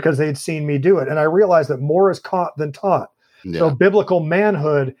 because they'd seen me do it. And I realized that more is caught than taught. Yeah. So biblical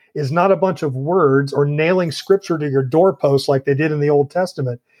manhood is not a bunch of words or nailing scripture to your doorpost like they did in the Old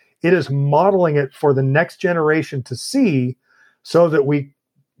Testament. It is modeling it for the next generation to see, so that we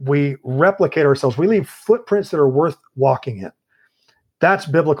replicate ourselves. We leave footprints that are worth walking in. That's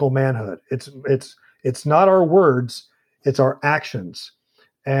biblical manhood. It's not our words, it's our actions.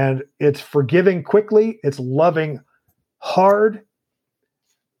 And it's forgiving quickly, it's loving hard,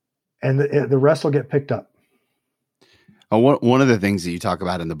 and the rest will get picked up. One of the things that you talk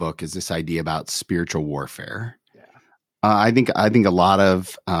about in the book is this idea about spiritual warfare. Yeah. I think a lot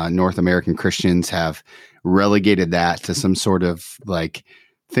of North American Christians have relegated that to some sort of like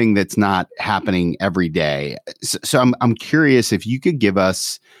thing that's not happening every day. So I'm curious if you could give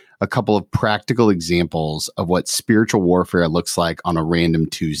us a couple of practical examples of what spiritual warfare looks like on a random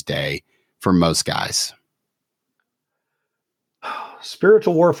Tuesday for most guys.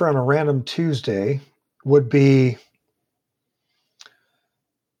 Spiritual warfare on a random Tuesday would be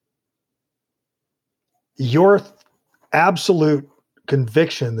your absolute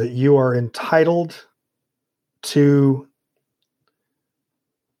conviction that you are entitled to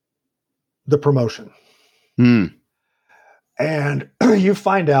the promotion. And you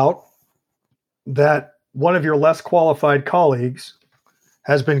find out that one of your less qualified colleagues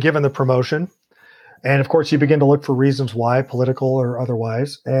has been given the promotion. And of course, you begin to look for reasons why, political or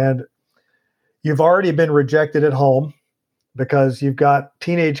otherwise. And you've already been rejected at home because you've got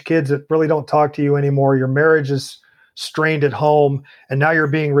teenage kids that really don't talk to you anymore. Your marriage is strained at home, and now you're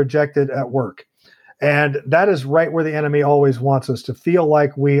being rejected at work. And that is right where the enemy always wants us to feel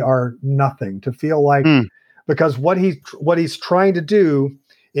like we are nothing, to feel like, because what he's trying to do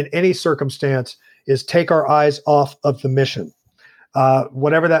in any circumstance is take our eyes off of the mission,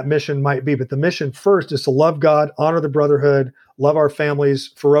 whatever that mission might be. But the mission first is to love God, honor the brotherhood, love our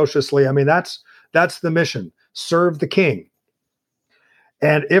families ferociously. I mean, that's the mission. Serve the King.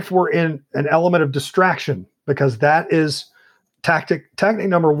 And if we're in an element of distraction, because that is tactic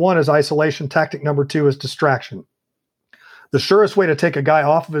number one is isolation. Tactic number two is distraction. The surest way to take a guy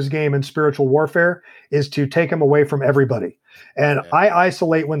off of his game in spiritual warfare is to take him away from everybody. And I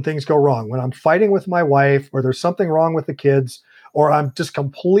isolate when things go wrong. When I'm fighting with my wife, or there's something wrong with the kids, or I'm just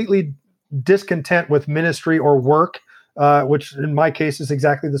completely discontent with ministry or work, which in my case is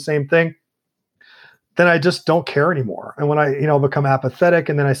exactly the same thing, then I just don't care anymore. And when I, become apathetic,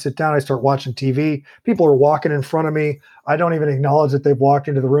 and then I sit down, I start watching TV. People are walking in front of me. I don't even acknowledge that they've walked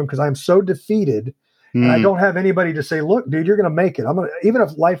into the room because I'm so defeated. And I don't have anybody to say, look, dude, you're going to make it. Even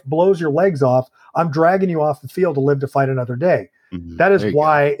if life blows your legs off, I'm dragging you off the field to live to fight another day. That is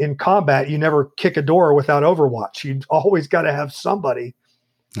why in combat, you never kick a door without Overwatch. You always got to have somebody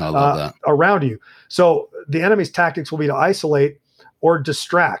around you. So the enemy's tactics will be to isolate or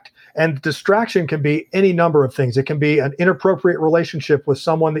distract. And distraction can be any number of things. It can be an inappropriate relationship with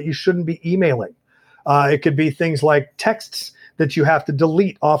someone that you shouldn't be emailing. It could be things like texts that you have to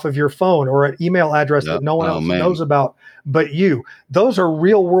delete off of your phone, or an email address that no one else knows about but you. Those are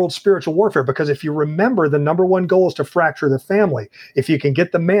real world spiritual warfare, because if you remember, the number one goal is to fracture the family. If you can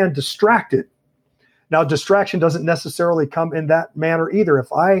get the man distracted. Now, distraction doesn't necessarily come in that manner either.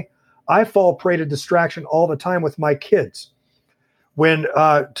 If I fall prey to distraction all the time with my kids. When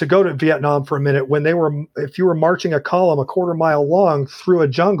to go to Vietnam for a minute, if you were marching a column a quarter mile long through a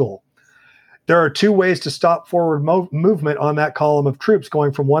jungle, there are two ways to stop forward movement on that column of troops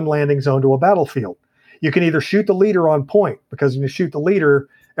going from one landing zone to a battlefield. You can either shoot the leader on point, because when you shoot the leader,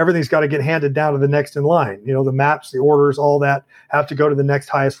 everything's got to get handed down to the next in line. The maps, the orders, all that have to go to the next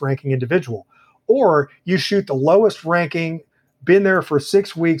highest ranking individual. Or you shoot the lowest ranking, been there for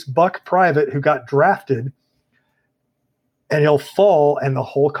 6 weeks, buck private who got drafted, and he'll fall, and the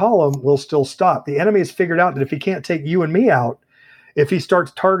whole column will still stop. The enemy has figured out that if he can't take you and me out, if he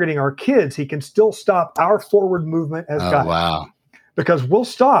starts targeting our kids, he can still stop our forward movement as guys. Wow. Because we'll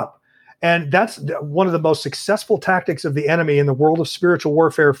stop. And that's one of the most successful tactics of the enemy in the world of spiritual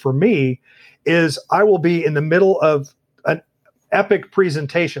warfare for me, is I will be in the middle of an epic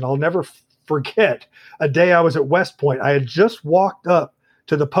presentation. I'll never forget a day I was at West Point. I had just walked up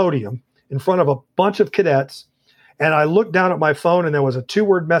to the podium in front of a bunch of cadets, and I looked down at my phone, and there was a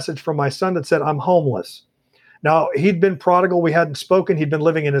 2-word message from my son that said, "I'm homeless." Now, he'd been prodigal. We hadn't spoken. He'd been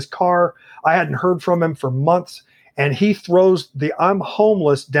living in his car. I hadn't heard from him for months. And he throws the "I'm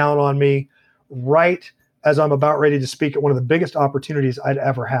homeless" down on me right as I'm about ready to speak at one of the biggest opportunities I'd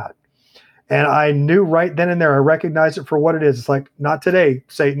ever had. And I knew right then and there, I recognized it for what it is. It's like, not today,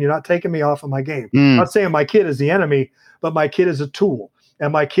 Satan. You're not taking me off of my game. I'm not saying my kid is the enemy, but my kid is a tool.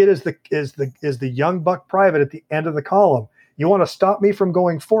 And my kid is the young buck private at the end of the column. You want to stop me from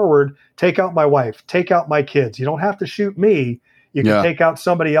going forward, take out my wife, take out my kids. You don't have to shoot me. You can take out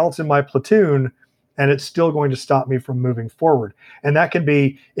somebody else in my platoon, and it's still going to stop me from moving forward. And that can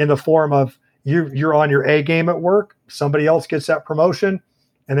be in the form of you're on your A game at work, somebody else gets that promotion,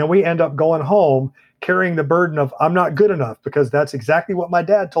 and then we end up going home carrying the burden of I'm not good enough, because that's exactly what my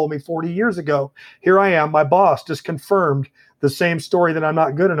dad told me 40 years ago. Here I am, my boss just confirmed the same story that I'm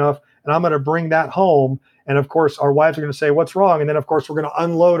not good enough, and I'm going to bring that home. And of course, our wives are going to say, "What's wrong?" And then, of course, we're going to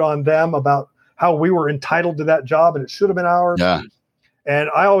unload on them about how we were entitled to that job and it should have been ours. Yeah. And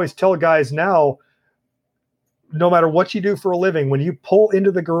I always tell guys now, no matter what you do for a living, when you pull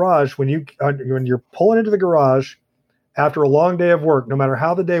into the garage, when you're pulling into the garage after a long day of work, no matter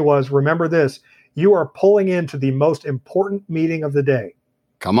how the day was, remember this: you are pulling into the most important meeting of the day.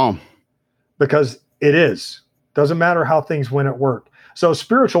 Come on. Because it is. Doesn't matter how things went at work. So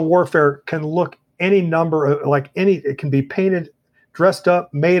spiritual warfare can look any number of, it can be painted, dressed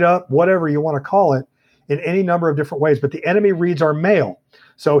up, made up, whatever you want to call it, in any number of different ways. But the enemy reads our mail.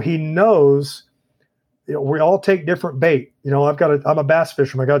 So he knows, we all take different bait. I'm a bass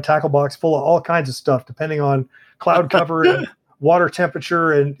fisherman. I got a tackle box full of all kinds of stuff, depending on cloud cover and water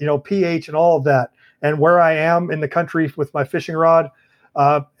temperature and, pH and all of that, and where I am in the country with my fishing rod.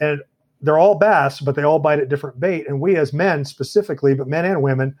 And they're all bass, but they all bite at different bait. And we as men specifically, but men and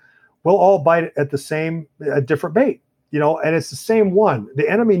women, will all bite at a different bait, and it's the same one. The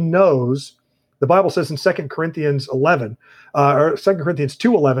enemy knows. The Bible says in 2 Corinthians 11, or 2 Corinthians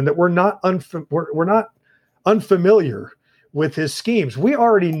 2:11, that we're not unfamiliar with his schemes. We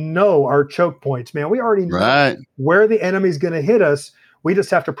already know our choke points, man. We already know where the enemy's going to hit us. We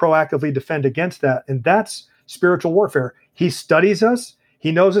just have to proactively defend against that. And that's spiritual warfare. He studies us.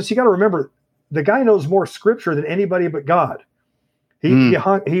 He knows us. You got to remember, the guy knows more scripture than anybody but God. He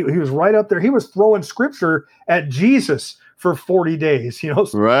was right up there. He was throwing scripture at Jesus for 40 days,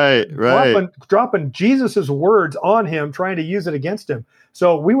 dropping Jesus's words on him, trying to use it against him.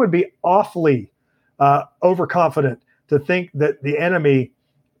 So we would be awfully overconfident to think that the enemy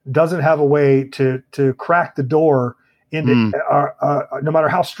doesn't have a way to crack the door into no matter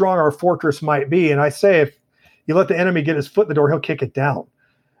how strong our fortress might be. And I say, if you let the enemy get his foot in the door, he'll kick it down.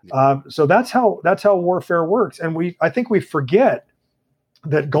 So that's how warfare works. And I think we forget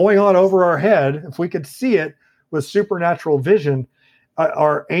that going on over our head, if we could see it with supernatural vision,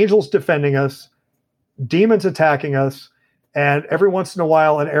 are angels defending us, demons attacking us, and every once in a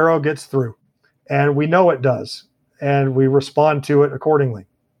while an arrow gets through, and we know it does, and we respond to it accordingly.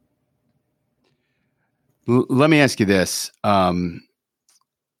 Let me ask you this. I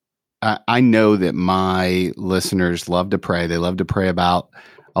know that my listeners love to pray. They love to pray about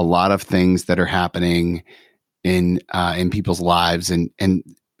a lot of things that are happening in people's lives, and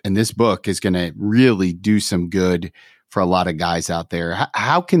this book is going to really do some good for a lot of guys out there.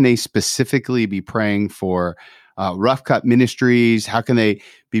 How can they specifically be praying for Rough Cut Ministries? How can they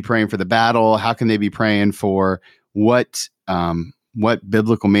be praying for the battle? How can they be praying for what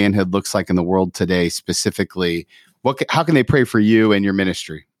biblical manhood looks like in the world today specifically? How can they pray for you and your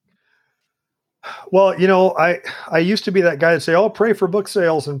ministry? Well, I used to be that guy that say, pray for book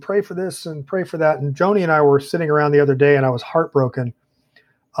sales and pray for this and pray for that. And Joni and I were sitting around the other day and I was heartbroken.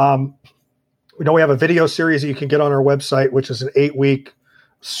 We have a video series that you can get on our website, which is an 8-week,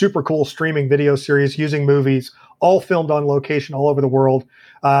 super cool streaming video series using movies, all filmed on location all over the world.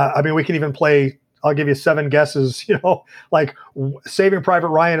 We can even play, I'll give you 7 guesses, like Saving Private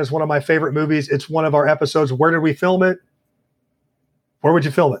Ryan is one of my favorite movies. It's one of our episodes. Where did we film it? Where would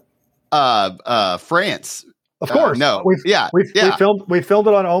you film it? France. Of course. No. We filmed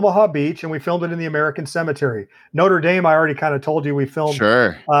it on Omaha Beach, and we filmed it in the American Cemetery. Notre Dame, I already kind of told you we filmed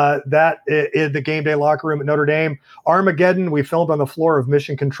that in the game day locker room at Notre Dame. Armageddon, we filmed on the floor of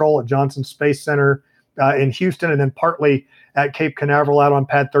Mission Control at Johnson Space Center in Houston, and then partly at Cape Canaveral out on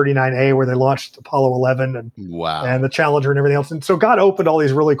Pad 39A where they launched Apollo 11 and the Challenger and everything else. And so God opened all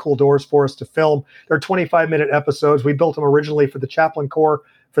these really cool doors for us to film. They're 25-minute episodes. We built them originally for the Chaplain Corps,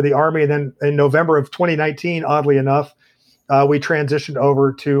 for the Army. And then in November of 2019, oddly enough, we transitioned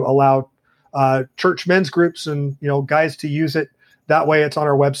over to allow church men's groups and guys to use it. That way it's on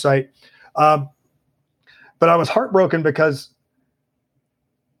our website. But I was heartbroken because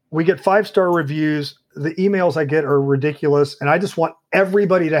we get 5-star reviews. The emails I get are ridiculous. And I just want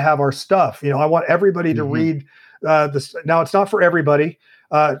everybody to have our stuff. I want everybody to read this. Now, it's not for everybody.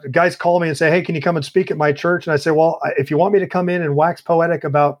 Guys call me and say, hey, can you come and speak at my church? And I say, well, if you want me to come in and wax poetic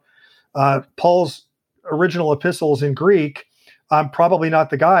about Paul's original epistles in Greek, I'm probably not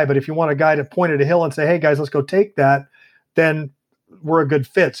the guy. But if you want a guy to point at a hill and say, hey, guys, let's go take that, then we're a good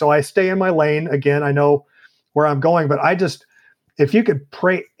fit. So I stay in my lane. Again, I know where I'm going, but if you could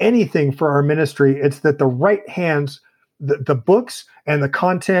pray anything for our ministry, it's that the right hands, the books and the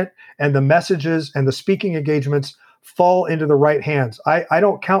content and the messages and the speaking engagements fall into the right hands. I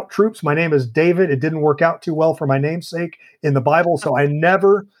don't count troops. My name is David. It didn't work out too well for my namesake in the Bible. So I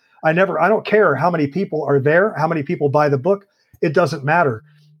don't care how many people are there, how many people buy the book. It doesn't matter,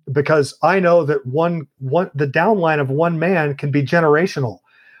 because I know that the downline of one man can be generational.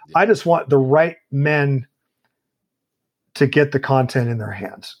 I just want the right men to get the content in their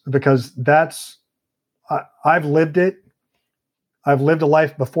hands, because I've lived it. I've lived a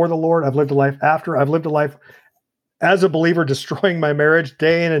life before the Lord. I've lived a life after. I've lived a life as a believer, destroying my marriage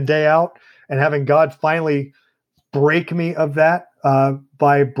day in and day out, and having God finally break me of that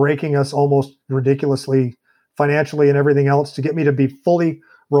by breaking us almost ridiculously financially and everything else, to get me to be fully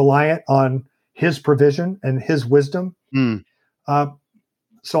reliant on his provision and his wisdom.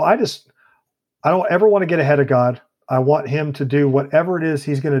 So I don't ever want to get ahead of God. I want him to do whatever it is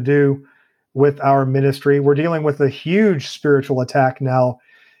he's going to do with our ministry. We're dealing with a huge spiritual attack now,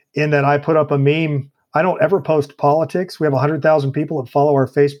 in that I put up a meme. I don't ever post politics. We have 100,000 people that follow our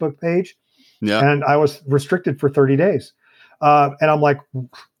Facebook page. Yeah. And I was restricted for 30 days. And I'm like,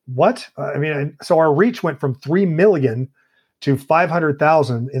 what? So our reach went from 3 million to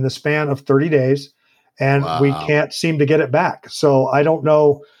 500,000 in the span of 30 days. And we can't seem to get it back. So I don't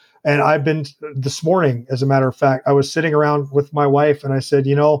know. And I've been this morning, as a matter of fact, I was sitting around with my wife and I said,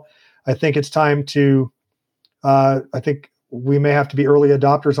 I think it's time to, I think we may have to be early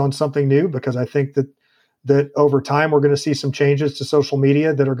adopters on something new, because I think that over time we're going to see some changes to social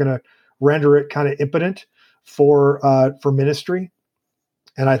media that are going to render it kind of impotent for ministry.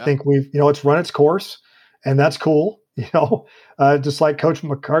 And I think it's run its course, and that's cool. Just like Coach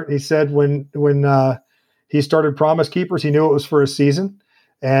McCartney said, when he started Promise Keepers, he knew it was for a season,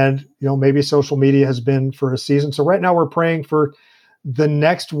 and maybe social media has been for a season. So right now we're praying for the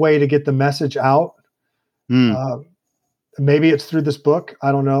next way to get the message out. Maybe it's through this book.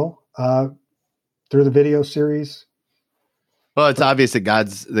 I don't know. Through the video series. Well, it's obvious that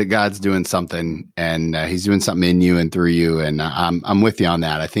God's doing something, and He's doing something in you and through you. And I'm with you on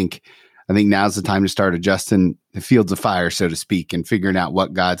that. I think now's the time to start adjusting the fields of fire, so to speak, and figuring out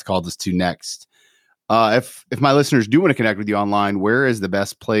what God's called us to next. If my listeners do want to connect with you online, where is the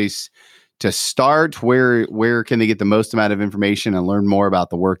best place to start? Where can they get the most amount of information and learn more about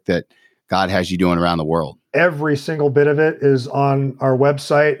the work that God has you doing around the world? Every single bit of it is on our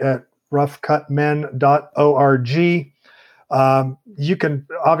website at roughcutmen.org. You can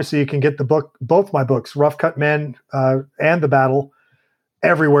get the book, both my books, Rough Cut Men and The Battle,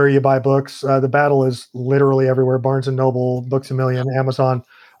 everywhere you buy books. The Battle is literally everywhere: Barnes and Noble, Books A Million, Amazon.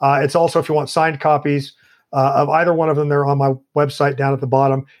 It's also, if you want signed copies of either one of them, they're on my website down at the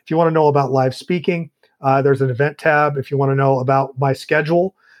bottom. If you want to know about live speaking, there's an event tab. If you want to know about my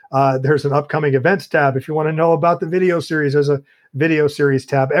schedule, there's an upcoming events tab. If you want to know about the video series, there's a video series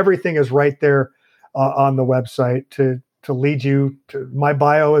tab. Everything is right there on the website to lead you to. My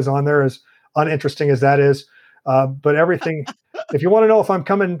bio is on there, as uninteresting as that is. But everything, if you want to know if I'm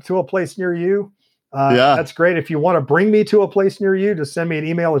coming to a place near you, that's great. If you want to bring me to a place near you, just send me an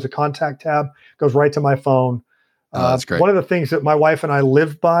email. There's a contact tab, goes right to my phone. That's great. One of the things that my wife and I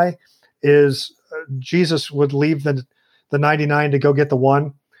live by is Jesus would leave the 99 to go get the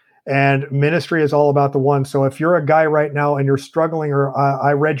one. And ministry is all about the one. So if you're a guy right now and you're struggling, or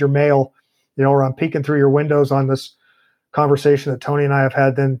I read your mail, or I'm peeking through your windows on this conversation that Tony and I have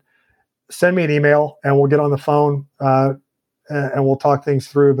had, then send me an email and we'll get on the phone and we'll talk things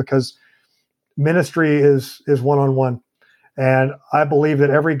through, because ministry is one-on-one. And I believe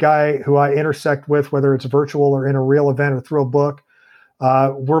that every guy who I intersect with, whether it's virtual or in a real event or through a book,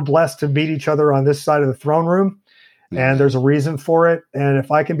 we're blessed to meet each other on this side of the throne room. And there's a reason for it. And if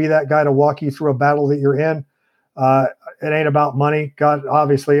I can be that guy to walk you through a battle that you're in, it ain't about money. God,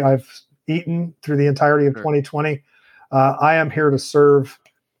 obviously, I've eaten through the entirety of 2020. I am here to serve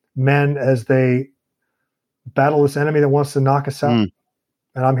men as they battle this enemy that wants to knock us out.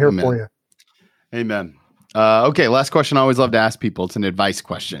 And I'm here for you. Amen. Okay, last question I always love to ask people. It's an advice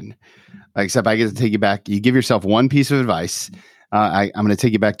question. Except I get to take you back. You give yourself one piece of advice. I'm going to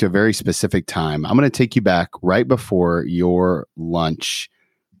take you back to a very specific time. I'm going to take you back right before your lunch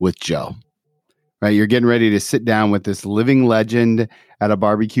with Joe. Right, you're getting ready to sit down with this living legend at a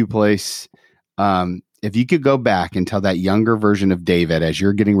barbecue place. If you could go back and tell that younger version of David, as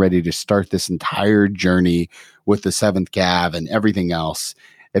you're getting ready to start this entire journey with the 7th Cav and everything else,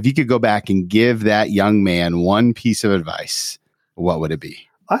 if you could go back and give that young man one piece of advice, what would it be?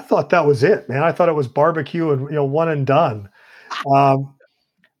 I thought that was it, man. I thought it was barbecue and one and done.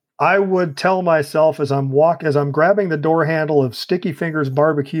 I would tell myself as I'm grabbing the door handle of Sticky Fingers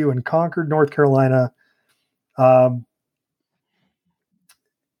Barbecue in Concord, North Carolina, hang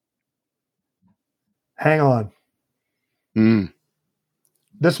on.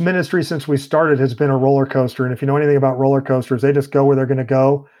 This ministry, since we started, has been a roller coaster. And if you know anything about roller coasters, they just go where they're going to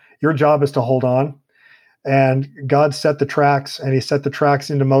go. Your job is to hold on. And God set the tracks, and He set the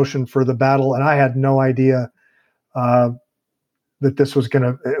tracks into motion for the battle. And I had no idea that this was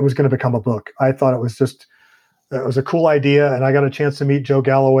going to become a book. I thought it was a cool idea. And I got a chance to meet Joe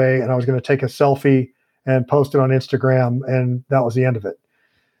Galloway, and I was going to take a selfie and post it on Instagram. And that was the end of it.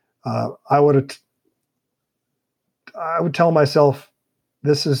 I would tell myself,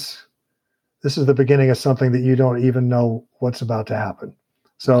 this is the beginning of something that you don't even know what's about to happen.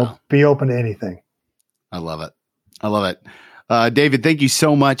 So Be open to anything. I love it. I love it. David, thank you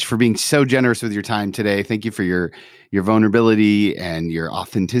so much for being so generous with your time today. Thank you for your vulnerability and your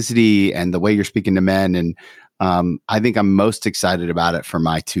authenticity and the way you're speaking to men. And I think I'm most excited about it for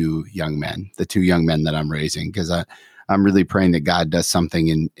my the 2 young men that I'm raising, because I'm really praying that God does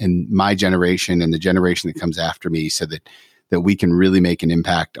something in my generation and the generation that comes after me, so that we can really make an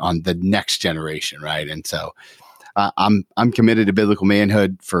impact on the next generation. Right. And so I'm committed to biblical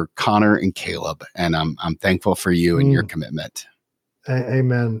manhood for Connor and Caleb, and I'm thankful for you and your commitment.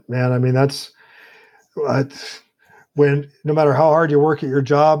 Amen, man. I mean, that's when no matter how hard you work at your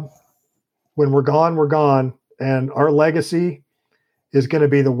job, when we're gone, and our legacy is going to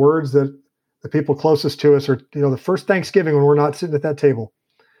be the words that the people closest to us are. The first Thanksgiving when we're not sitting at that table.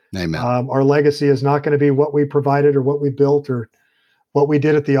 Amen. Our legacy is not going to be what we provided or what we built or what we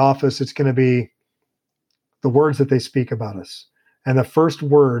did at the office. It's going to be the words that they speak about us. And the first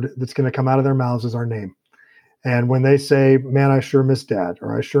word that's going to come out of their mouths is our name. And when they say, man, I sure miss Dad,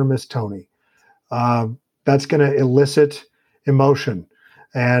 or I sure miss Tony, that's going to elicit emotion.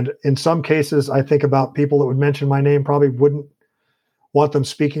 And in some cases, I think about people that would mention my name probably wouldn't want them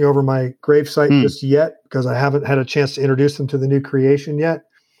speaking over my gravesite just yet, because I haven't had a chance to introduce them to the new creation yet.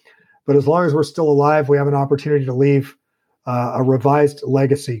 But as long as we're still alive, we have an opportunity to leave a revised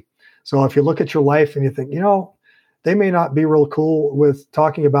legacy. So if you look at your life and you think, they may not be real cool with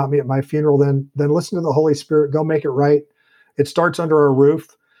talking about me at my funeral, then listen to the Holy Spirit. Go make it right. It starts under our roof.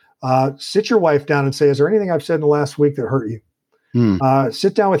 Sit your wife down and say, is there anything I've said in the last week that hurt you?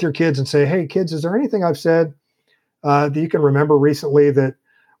 Sit down with your kids and say, hey, kids, is there anything I've said that you can remember recently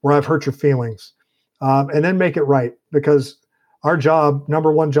where I've hurt your feelings? And then make it right, because our job,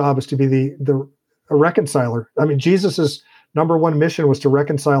 number one job, is to be a reconciler. I mean, Jesus's number one mission was to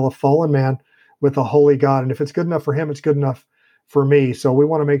reconcile a fallen man with a holy God. And if it's good enough for him, it's good enough for me. So we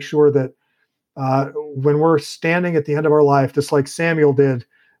want to make sure that when we're standing at the end of our life, just like Samuel did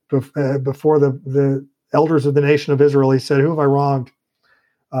before the elders of the nation of Israel, he said, who have I wronged?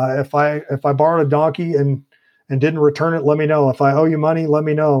 If I borrowed a donkey and didn't return it, let me know. If I owe you money, let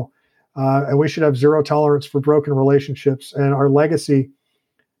me know. And we should have zero tolerance for broken relationships. And our legacy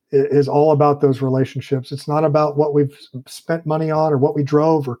is all about those relationships. It's not about what we've spent money on or what we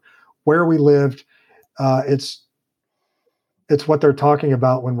drove or where we lived. It's what they're talking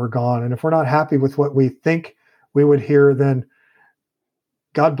about when we're gone. And if we're not happy with what we think we would hear, then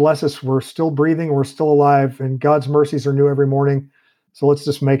God bless us. We're still breathing. We're still alive, and God's mercies are new every morning. So let's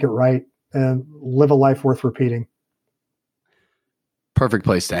just make it right and live a life worth repeating. Perfect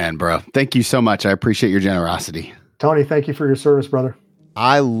place to end, bro. Thank you so much. I appreciate your generosity. Tony, thank you for your service, brother.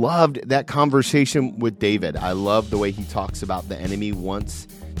 I loved that conversation with David. I love the way he talks about the enemy wants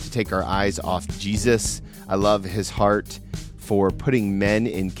to take our eyes off Jesus. I love his heart for putting men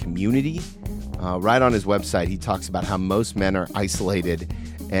in community. Right on his website, he talks about how most men are isolated,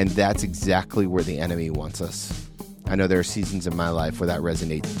 and that's exactly where the enemy wants us. I know there are seasons in my life where that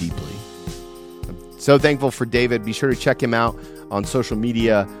resonates deeply. I'm so thankful for David. Be sure to check him out on social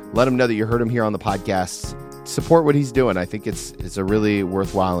media. Let him know that you heard him here on the podcast. Support what he's doing. I think it's a really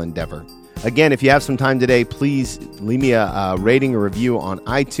worthwhile endeavor. Again, if you have some time today, please leave me a rating or review on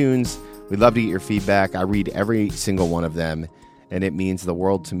iTunes. We'd love to get your feedback. I read every single one of them, and it means the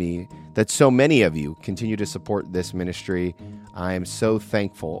world to me that so many of you continue to support this ministry. I am so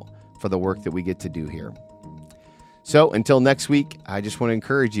thankful for the work that we get to do here. So until next week, I just want to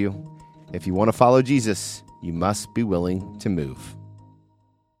encourage you, if you want to follow Jesus, you must be willing to move.